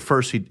 And maybe at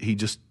first he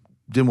just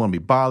didn't want to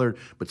be bothered,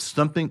 but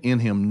something in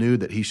him knew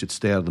that he should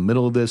stay out of the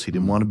middle of this. He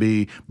didn't want to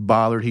be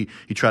bothered. He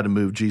tried to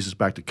move Jesus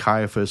back to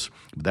Caiaphas,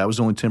 but that was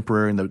only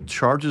temporary. And the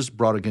charges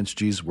brought against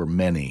Jesus were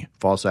many.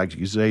 False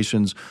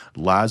accusations,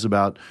 lies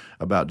about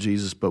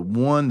Jesus, but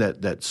one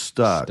that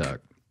stuck.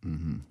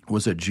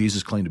 Was that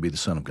Jesus claimed to be the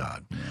Son of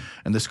God. Yeah.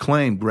 And this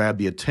claim grabbed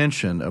the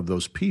attention of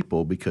those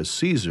people because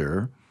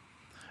Caesar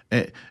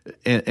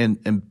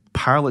and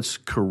Pilate's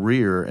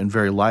career and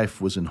very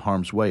life was in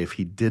harm's way if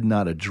he did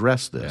not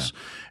address this.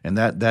 Yeah. And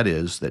that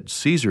is that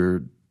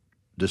Caesar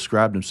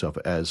described himself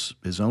as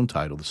his own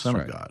title, the Son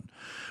of God.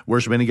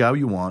 Worship any God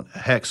you want.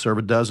 Heck, serve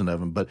a dozen of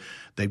them, but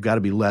they've got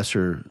to be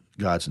lesser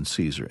gods than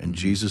Caesar. And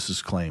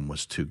Jesus' claim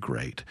was too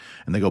great.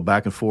 And they go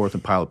back and forth,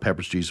 and Pilate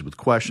peppers Jesus with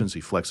questions.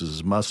 He flexes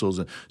his muscles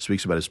and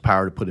speaks about his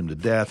power to put him to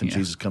death. And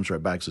Jesus comes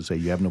right back and says, hey,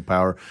 you have no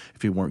power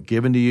if it weren't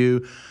given to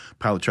you.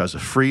 Pilate tries to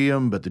free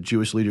him, but the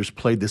Jewish leaders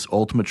played this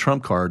ultimate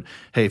trump card.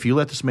 Hey, if you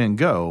let this man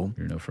go,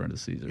 you're no friend of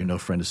Caesar. You're no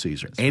friend of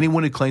Caesar.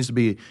 Anyone who claims to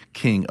be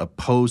king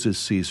opposes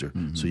Caesar.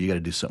 So you got to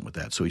do something with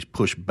that. So he's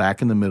pushed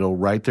back in the middle,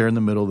 right there in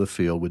the middle of the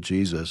field with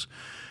Jesus,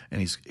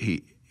 and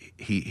he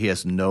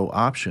has no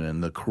option.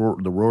 And the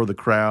roar of the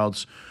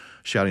crowds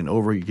shouting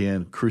over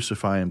again,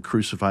 crucify him,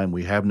 crucify him.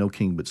 We have no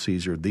king but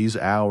Caesar. These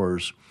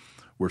hours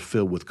were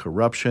filled with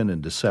corruption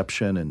and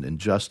deception and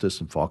injustice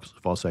and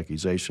false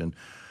accusation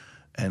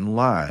and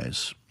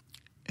lies.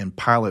 And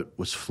Pilate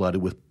was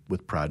flooded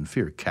with pride and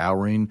fear,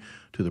 cowering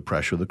to the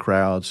pressure of the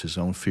crowds, his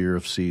own fear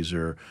of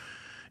Caesar,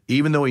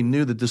 even though he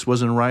knew that this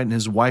wasn't right. And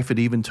his wife had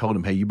even told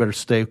him, hey, you better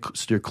steer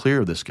clear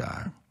of this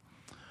guy.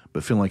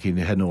 But feeling like he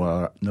had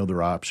no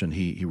other option,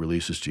 he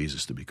releases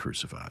Jesus to be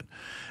crucified.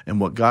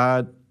 And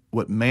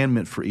what man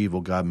meant for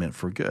evil, God meant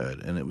for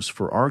good, and it was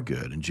for our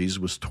good. And Jesus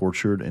was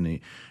tortured, and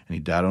he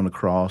died on a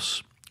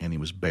cross, and he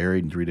was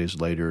buried, and 3 days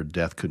later,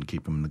 death couldn't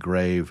keep him in the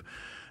grave.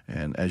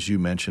 And as you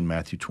mentioned,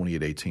 Matthew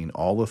 28:18,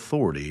 all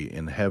authority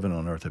in heaven and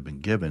on earth have been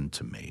given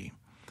to me,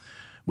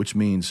 which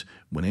means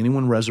when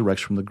anyone resurrects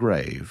from the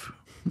grave,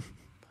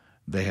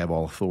 they have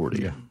all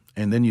authority. Yeah.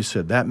 And then you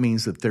said that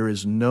means that there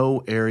is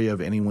no area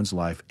of anyone's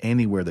life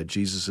anywhere that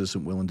Jesus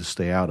isn't willing to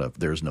stay out of.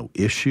 There's no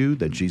issue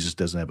that Jesus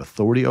doesn't have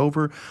authority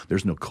over.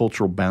 There's no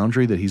cultural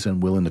boundary that he's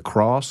unwilling to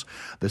cross.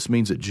 This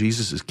means that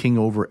Jesus is king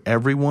over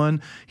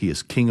everyone. He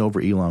is king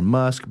over Elon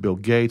Musk, Bill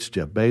Gates,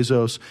 Jeff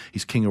Bezos.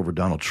 He's king over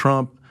Donald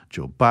Trump,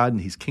 Joe Biden.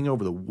 He's king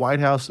over the White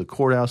House, the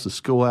courthouse, the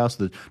schoolhouse,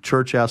 the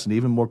church house, and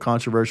even more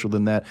controversial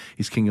than that,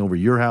 he's king over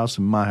your house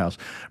and my house.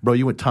 Bro,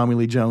 you went Tommy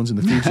Lee Jones in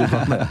the future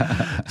on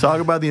that. Talk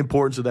about the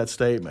importance of that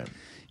statement.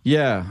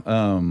 Yeah,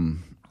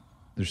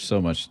 there's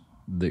so much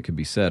that could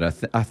be said.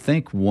 I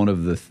think one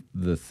of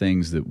the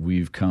things that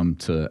we've come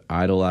to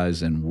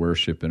idolize and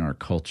worship in our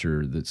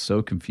culture that's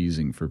so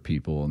confusing for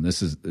people, and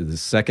this is the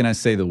second I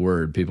say the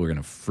word, people are going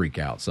to freak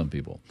out. Some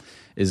people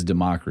is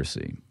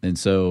democracy, and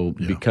so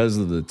because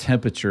of the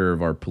temperature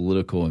of our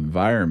political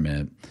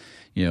environment.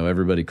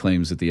 Everybody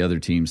claims that the other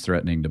team's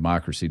threatening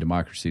democracy.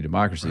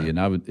 Right.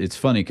 And it's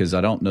funny because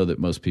I don't know that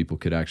most people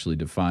could actually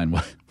define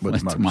what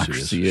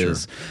democracy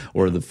is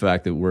or the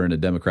fact that we're in a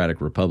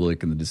democratic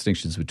republic and the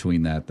distinctions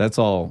between that. That's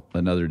all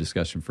another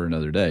discussion for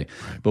another day.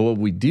 Right. But what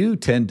we do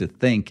tend to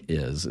think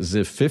is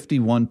if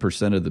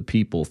 51% of the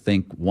people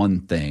think one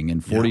thing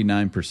and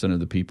 49% of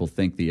the people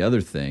think the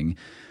other thing,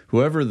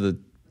 whoever the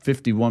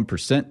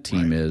 51%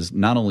 team is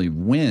not only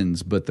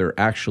wins, but they're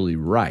actually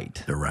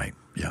right. They're right,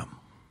 yeah.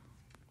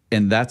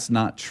 And that's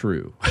not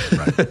true.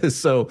 Right.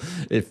 So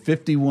if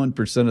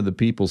 51% of the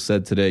people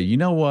said today, you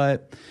know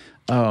what,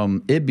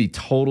 it'd be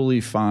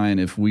totally fine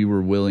if we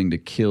were willing to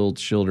kill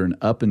children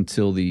up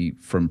until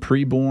from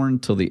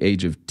preborn till the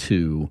age of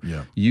 2.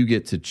 Yeah. You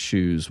get to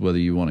choose whether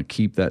you want to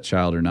keep that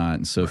child or not.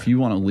 And so if you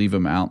want to leave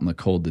them out in the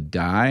cold to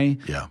die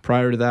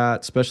prior to that,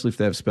 especially if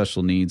they have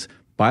special needs,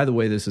 by the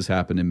way, this has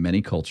happened in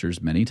many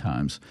cultures many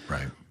times.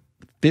 Right.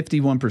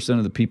 51%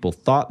 of the people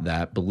thought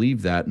that,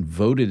 believed that, and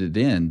voted it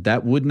in.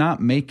 That would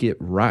not make it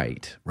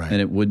right, and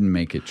it wouldn't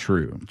make it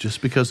true.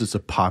 Just because it's a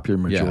popular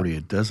majority,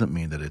 it doesn't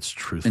mean that it's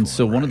truthful. And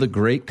so one of the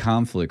great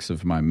conflicts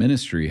of my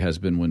ministry has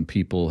been when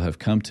people have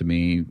come to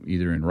me,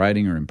 either in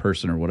writing or in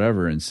person or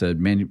whatever, and said,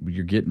 man,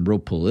 you're getting real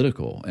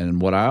political.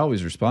 And what I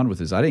always respond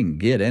with is, I didn't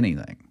get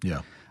anything.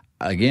 Yeah.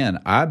 Again,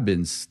 I've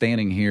been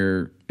standing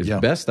here as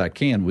best I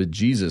can with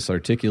Jesus,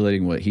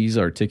 articulating what he's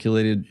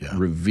articulated,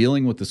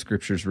 revealing what the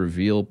scriptures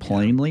reveal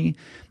plainly.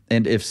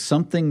 And if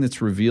something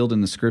that's revealed in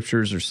the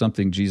scriptures or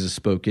something Jesus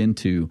spoke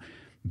into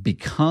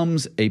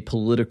becomes a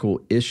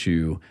political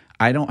issue,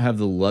 I don't have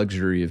the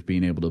luxury of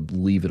being able to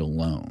leave it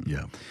alone.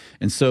 Yeah.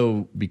 And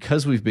so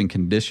because we've been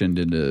conditioned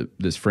into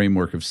this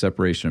framework of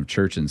separation of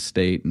church and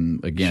state,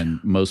 and again,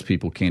 most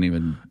people can't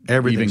even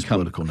everything's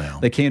political now.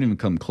 They can't even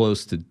come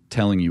close to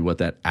telling you what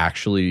that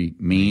actually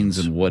means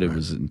and what it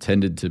was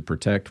intended to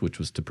protect, which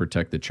was to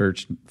protect the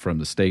church from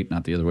the state,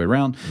 not the other way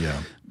around.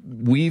 Yeah.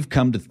 We've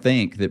come to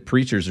think that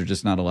preachers are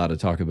just not allowed to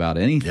talk about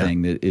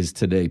anything that is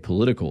today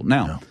political.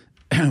 Now,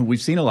 we've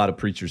seen a lot of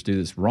preachers do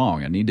this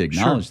wrong. I need to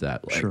acknowledge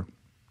that. Sure.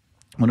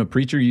 When a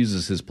preacher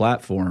uses his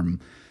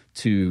platform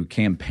to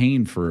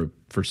campaign for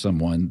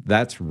someone,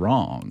 that's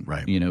wrong,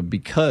 right?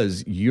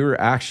 Because you're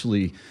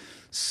actually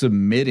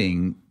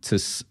submitting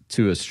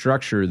to a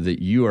structure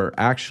that you are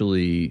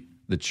actually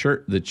the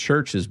church. The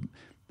church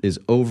is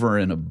over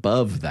and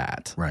above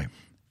that, right?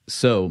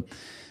 So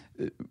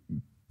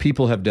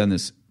people have done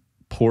this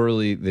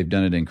poorly, they've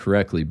done it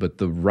incorrectly, but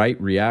the right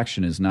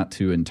reaction is not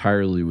to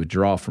entirely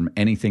withdraw from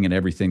anything and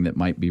everything that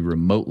might be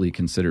remotely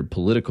considered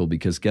political,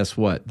 because guess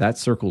what? That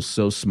circle's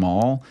so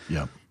small,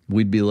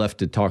 we'd be left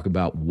to talk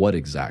about what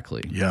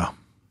exactly. Yeah.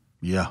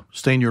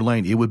 Stay in your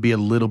lane. It would be a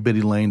little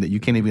bitty lane that you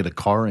can't even get a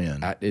car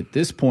in. At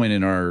this point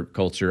in our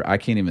culture, I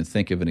can't even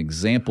think of an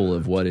example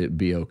of what it'd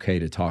be okay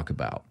to talk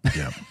about.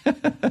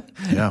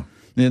 Yeah.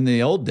 In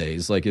the old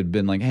days, it'd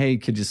been like, hey,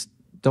 could you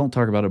don't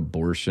talk about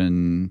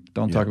abortion,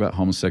 don't talk about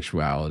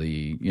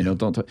homosexuality,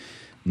 don't talk.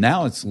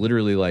 Now it's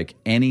literally like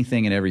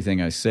anything and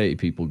everything I say,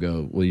 people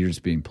go, well, you're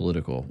just being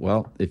political.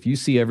 Well, if you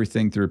see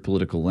everything through a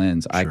political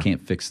lens, I can't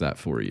fix that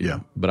for you. Yeah.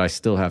 But I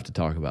still have to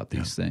talk about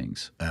these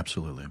things.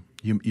 Absolutely.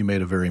 You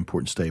made a very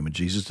important statement.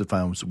 Jesus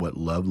defines what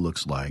love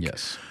looks like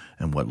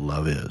and what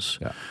love is.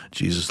 Yeah.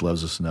 Jesus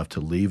loves us enough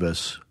to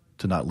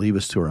not leave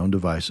us to our own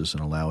devices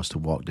and allow us to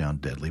walk down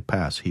deadly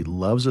paths. He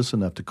loves us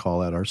enough to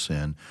call out our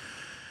sin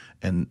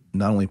and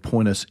not only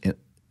point us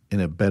in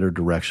a better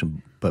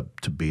direction,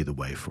 but to be the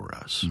way for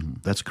us. Mm-hmm.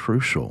 That's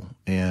crucial.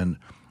 And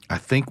I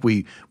think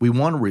we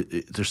want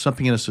to there's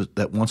something in us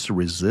that wants to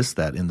resist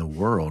that in the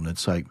world. And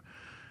it's like,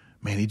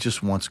 man, he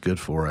just wants good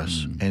for us.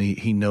 Mm-hmm. And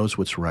he knows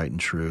what's right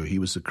and true. He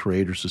was the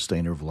creator,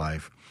 sustainer of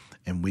life,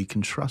 and we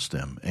can trust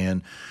him.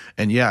 And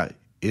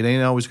it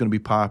ain't always going to be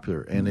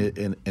popular, and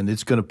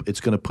it's going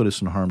to put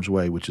us in harm's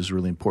way, which is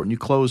really important. You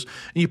close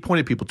and you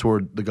pointed people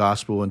toward the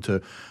gospel and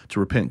to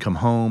repent and come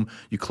home.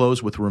 You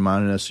close with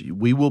reminding us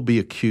we will be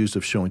accused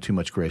of showing too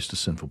much grace to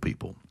sinful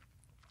people.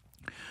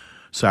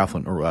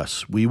 Southland or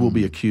us, we will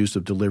be accused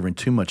of delivering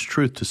too much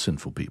truth to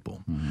sinful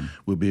people.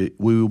 Mm-hmm.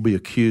 We will be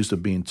accused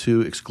of being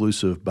too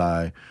exclusive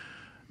by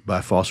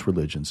false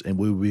religions, and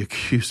we will be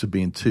accused of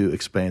being too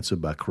expansive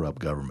by corrupt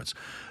governments.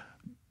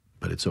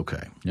 But it's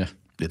okay. Yeah.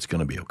 It's going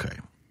to be okay.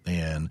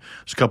 And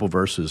there's a couple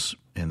verses,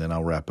 and then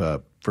I'll wrap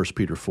up. 1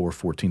 Peter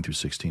 4:14 through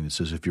 16, it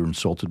says, if you're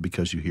insulted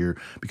because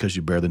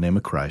you bear the name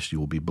of Christ, you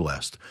will be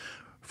blessed.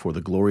 For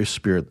the glorious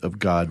Spirit of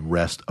God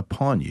rests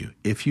upon you.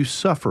 If you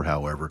suffer,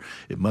 however,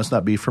 it must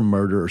not be from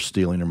murder or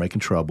stealing or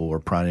making trouble or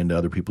prying into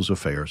other people's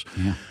affairs.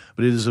 Yeah.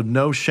 But it is of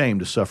no shame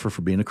to suffer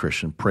for being a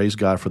Christian. Praise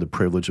God for the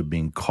privilege of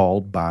being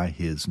called by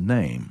his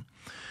name.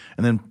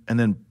 And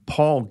then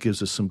Paul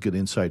gives us some good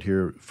insight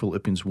here.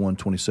 Philippians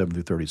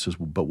 1:27-30 says,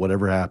 "But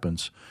whatever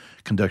happens,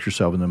 conduct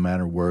yourself in a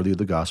manner worthy of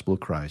the gospel of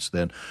Christ.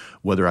 Then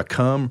whether I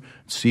come,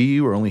 see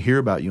you, or only hear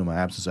about you in my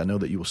absence, I know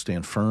that you will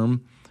stand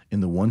firm in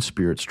the one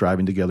Spirit,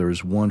 striving together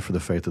as one for the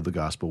faith of the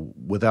gospel,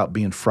 without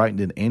being frightened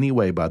in any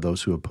way by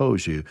those who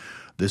oppose you.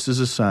 This is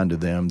a sign to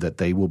them that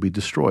they will be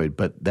destroyed,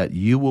 but that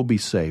you will be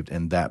saved,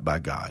 and that by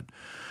God.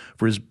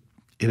 For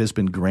it has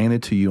been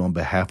granted to you on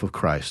behalf of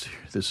Christ,"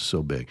 this is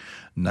so big,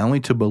 "not only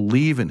to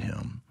believe in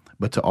him,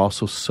 but to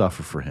also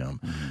suffer for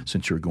him,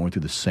 since you're going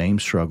through the same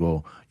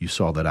struggle you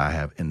saw that I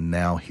have, and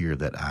now hear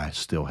that I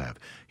still have."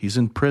 He's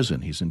in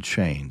prison. He's in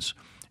chains.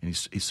 And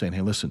he's saying,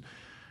 hey, listen,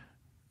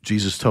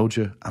 Jesus told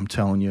you, I'm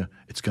telling you,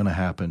 it's going to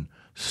happen.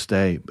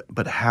 Stay.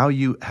 But how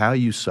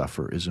you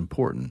suffer is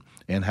important,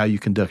 and how you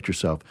conduct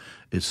yourself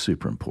is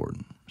super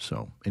important.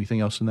 So anything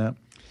else in that?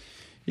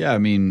 Yeah, I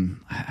mean,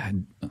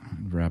 I'd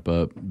wrap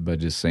up by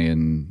just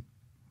saying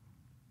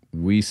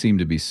we seem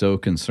to be so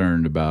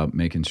concerned about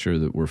making sure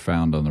that we're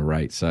found on the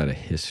right side of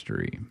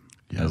history,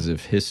 as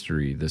if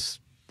history, this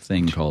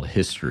thing called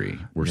history,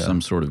 were some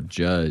sort of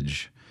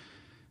judge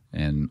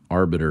and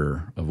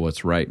arbiter of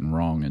what's right and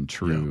wrong and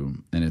true.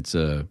 Yeah. And it's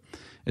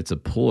a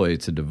ploy,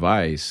 it's a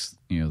device,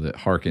 that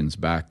harkens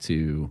back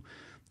to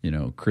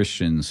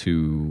Christians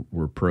who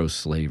were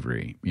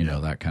pro-slavery,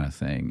 that kind of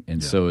thing.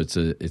 And so it's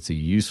a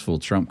useful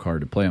trump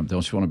card to play on.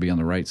 Don't you want to be on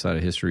the right side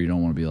of history? You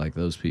don't want to be like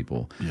those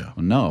people. Yeah.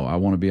 Well, no, I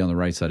want to be on the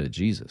right side of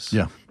Jesus.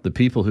 Yeah. The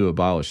people who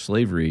abolished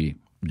slavery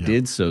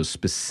did so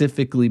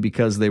specifically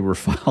because they were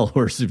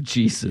followers of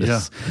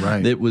Jesus. Yeah,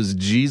 right. It was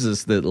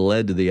Jesus that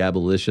led to the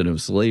abolition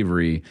of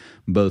slavery,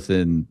 both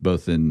in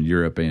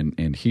Europe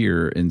and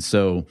here. And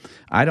so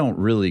I don't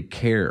really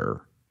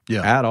care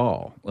at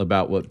all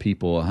about what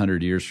people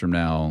 100 years from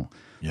now.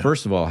 Yeah.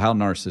 First of all, how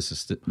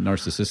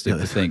narcissistic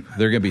to think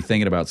they're going to be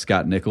thinking about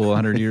Scott Nickell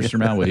 100 years from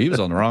now. Well, he was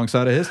on the wrong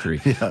side of history.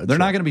 They're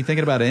not going to be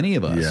thinking about any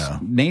of us. Yeah.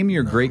 Name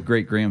your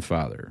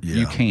great-great-grandfather. Yeah.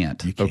 You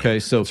can't. Okay,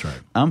 so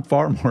I'm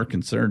far more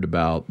concerned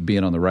about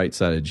being on the right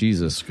side of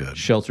Jesus,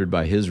 sheltered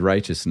by his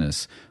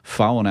righteousness,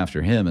 following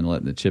after him and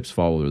letting the chips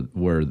fall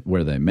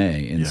where they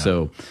may. And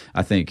so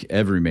I think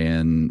every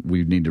man,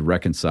 we need to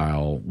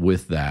reconcile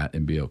with that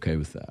and be okay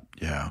with that.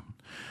 Yeah.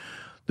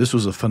 This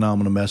was a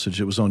phenomenal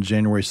message. It was on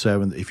January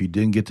 7th. If you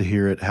didn't get to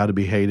hear it, How to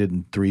Be Hated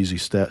in 3 Easy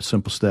Steps,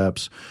 Simple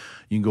Steps,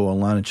 you can go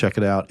online and check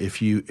it out.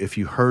 If you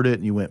heard it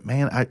and you went,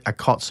 man, I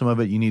caught some of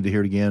it, you need to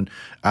hear it again,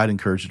 I'd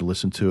encourage you to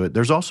listen to it.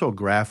 There's also a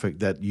graphic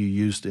that you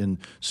used in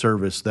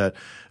service that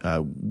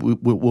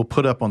we'll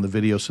put up on the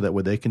video so that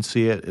way they can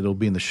see it. It'll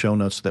be in the show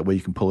notes so that way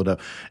you can pull it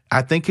up.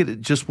 I think it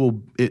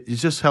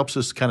just helps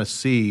us kind of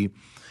see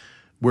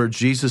where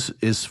Jesus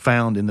is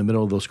found in the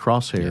middle of those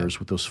crosshairs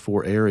with those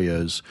 4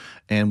 areas,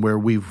 and where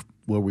we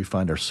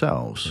find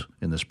ourselves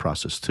in this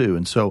process too.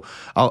 And so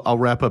I'll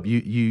wrap up.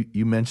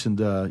 You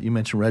mentioned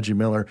Reggie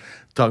Miller,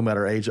 talking about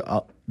our age.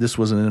 This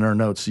wasn't in our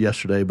notes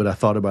yesterday, but I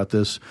thought about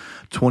this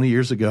 23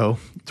 years ago,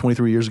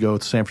 the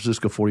San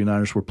Francisco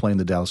 49ers were playing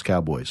the Dallas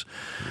Cowboys.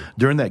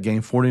 During that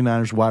game,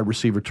 49ers wide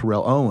receiver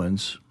Terrell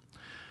Owens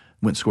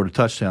went and scored a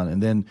touchdown,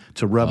 and then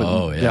to rub it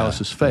in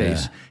Dallas's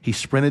face, he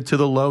sprinted to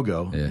the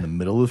logo in the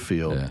middle of the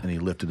field, and he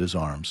lifted his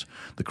arms.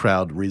 The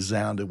crowd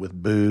resounded with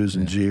boos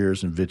and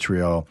jeers and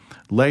vitriol.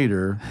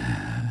 Later,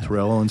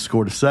 Terrell Owens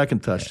scored a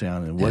second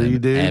touchdown, and what did he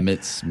do?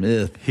 Emmitt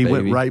Smith. He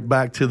went right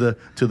back to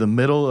the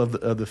middle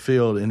of the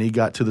field, and he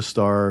got to the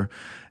star,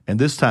 and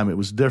this time it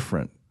was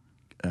different.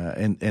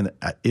 And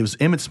it was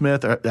Emmitt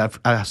Smith.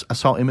 I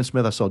saw Emmitt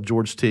Smith. I saw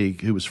George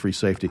Teague, who was free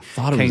safety.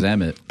 Thought it was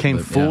Emmitt. Came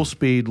full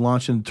speed,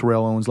 launching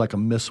Terrell Owens like a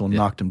missile, and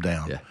knocked him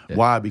down. Yeah.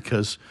 Why?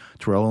 Because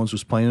Terrell Owens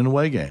was playing an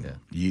away game.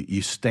 Yeah.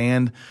 You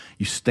stand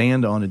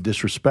on and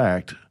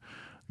disrespect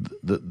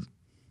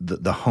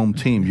the home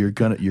team. You're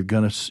gonna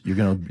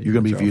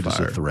be viewed as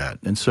a threat.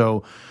 And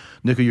so,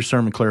 Nickell, your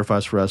sermon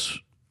clarifies for us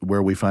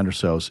where we find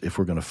ourselves if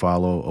we're going to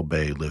follow,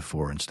 obey, live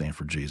for, and stand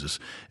for Jesus.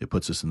 It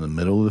puts us in the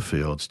middle of the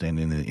field,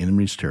 standing in the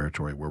enemy's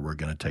territory where we're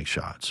going to take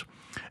shots.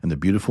 And the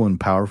beautiful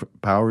and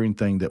empowering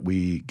thing that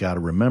we got to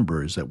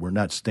remember is that we're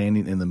not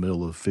standing in the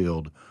middle of the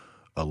field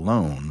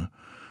alone.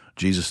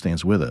 Jesus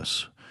stands with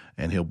us,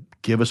 and he'll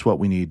give us what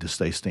we need to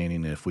stay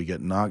standing. And if we get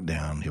knocked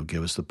down, he'll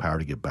give us the power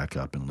to get back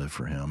up and live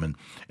for him.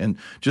 And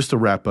just to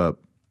wrap up,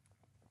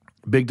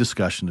 big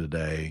discussion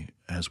today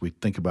as we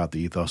think about the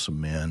ethos of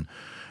men.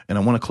 And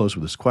I want to close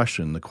with this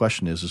question. The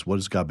question is what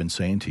has God been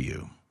saying to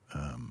you?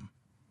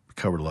 We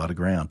covered a lot of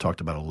ground,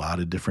 talked about a lot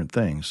of different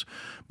things.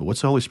 But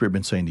what's the Holy Spirit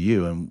been saying to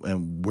you?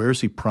 And where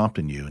is he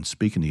prompting you and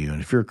speaking to you?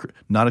 And if you're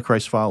not a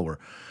Christ follower,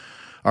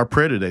 our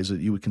prayer today is that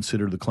you would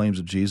consider the claims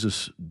of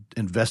Jesus,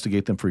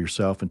 investigate them for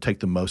yourself, and take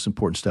the most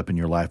important step in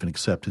your life and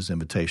accept his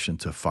invitation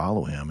to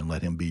follow him and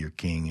let him be your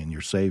King and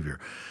your Savior.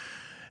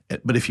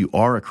 But if you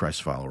are a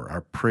Christ follower,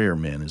 our prayer,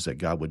 men, is that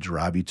God would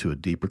drive you to a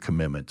deeper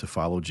commitment to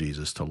follow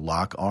Jesus, to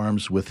lock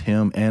arms with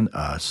him and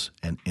us,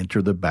 and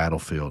enter the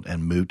battlefield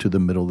and move to the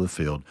middle of the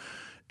field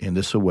in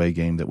this away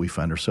game that we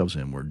find ourselves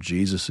in, where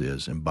Jesus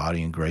is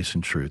embodying grace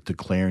and truth,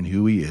 declaring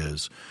who he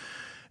is,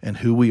 and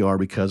who we are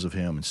because of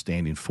him, and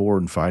standing for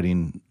and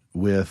fighting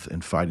with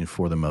and fighting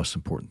for the most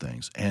important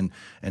things, and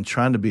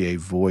trying to be a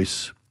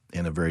voice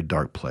in a very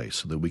dark place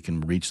so that we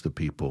can reach the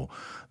people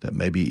that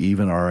maybe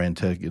even are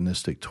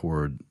antagonistic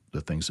toward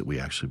the things that we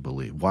actually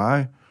believe.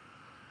 Why?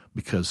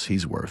 Because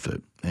he's worth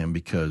it, and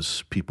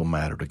because people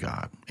matter to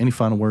God. Any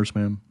final words,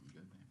 man?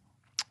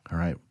 All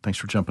right. Thanks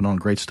for jumping on.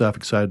 Great stuff.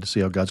 Excited to see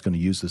how God's going to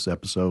use this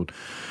episode.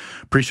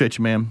 Appreciate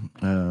you, man.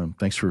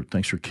 Thanks for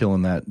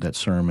killing that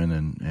sermon,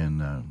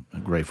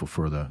 and grateful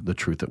for the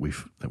truth that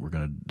we're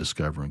going to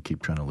discover and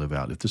keep trying to live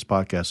out. If this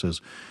podcast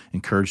has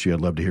encouraged you, I'd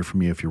love to hear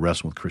from you. If you're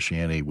wrestling with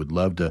Christianity, would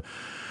love to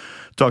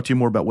talk to you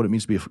more about what it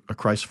means to be a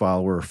Christ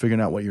follower, or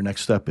figuring out what your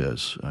next step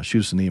is.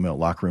 Shoot us an email at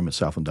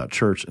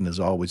lockerroom@southland.church. And as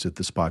always, if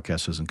this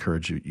podcast has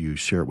encouraged you,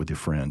 share it with your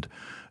friend.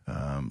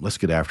 Let's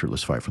get after it.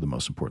 Let's fight for the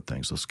most important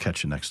things. Let's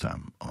catch you next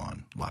time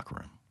on Locker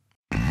Room.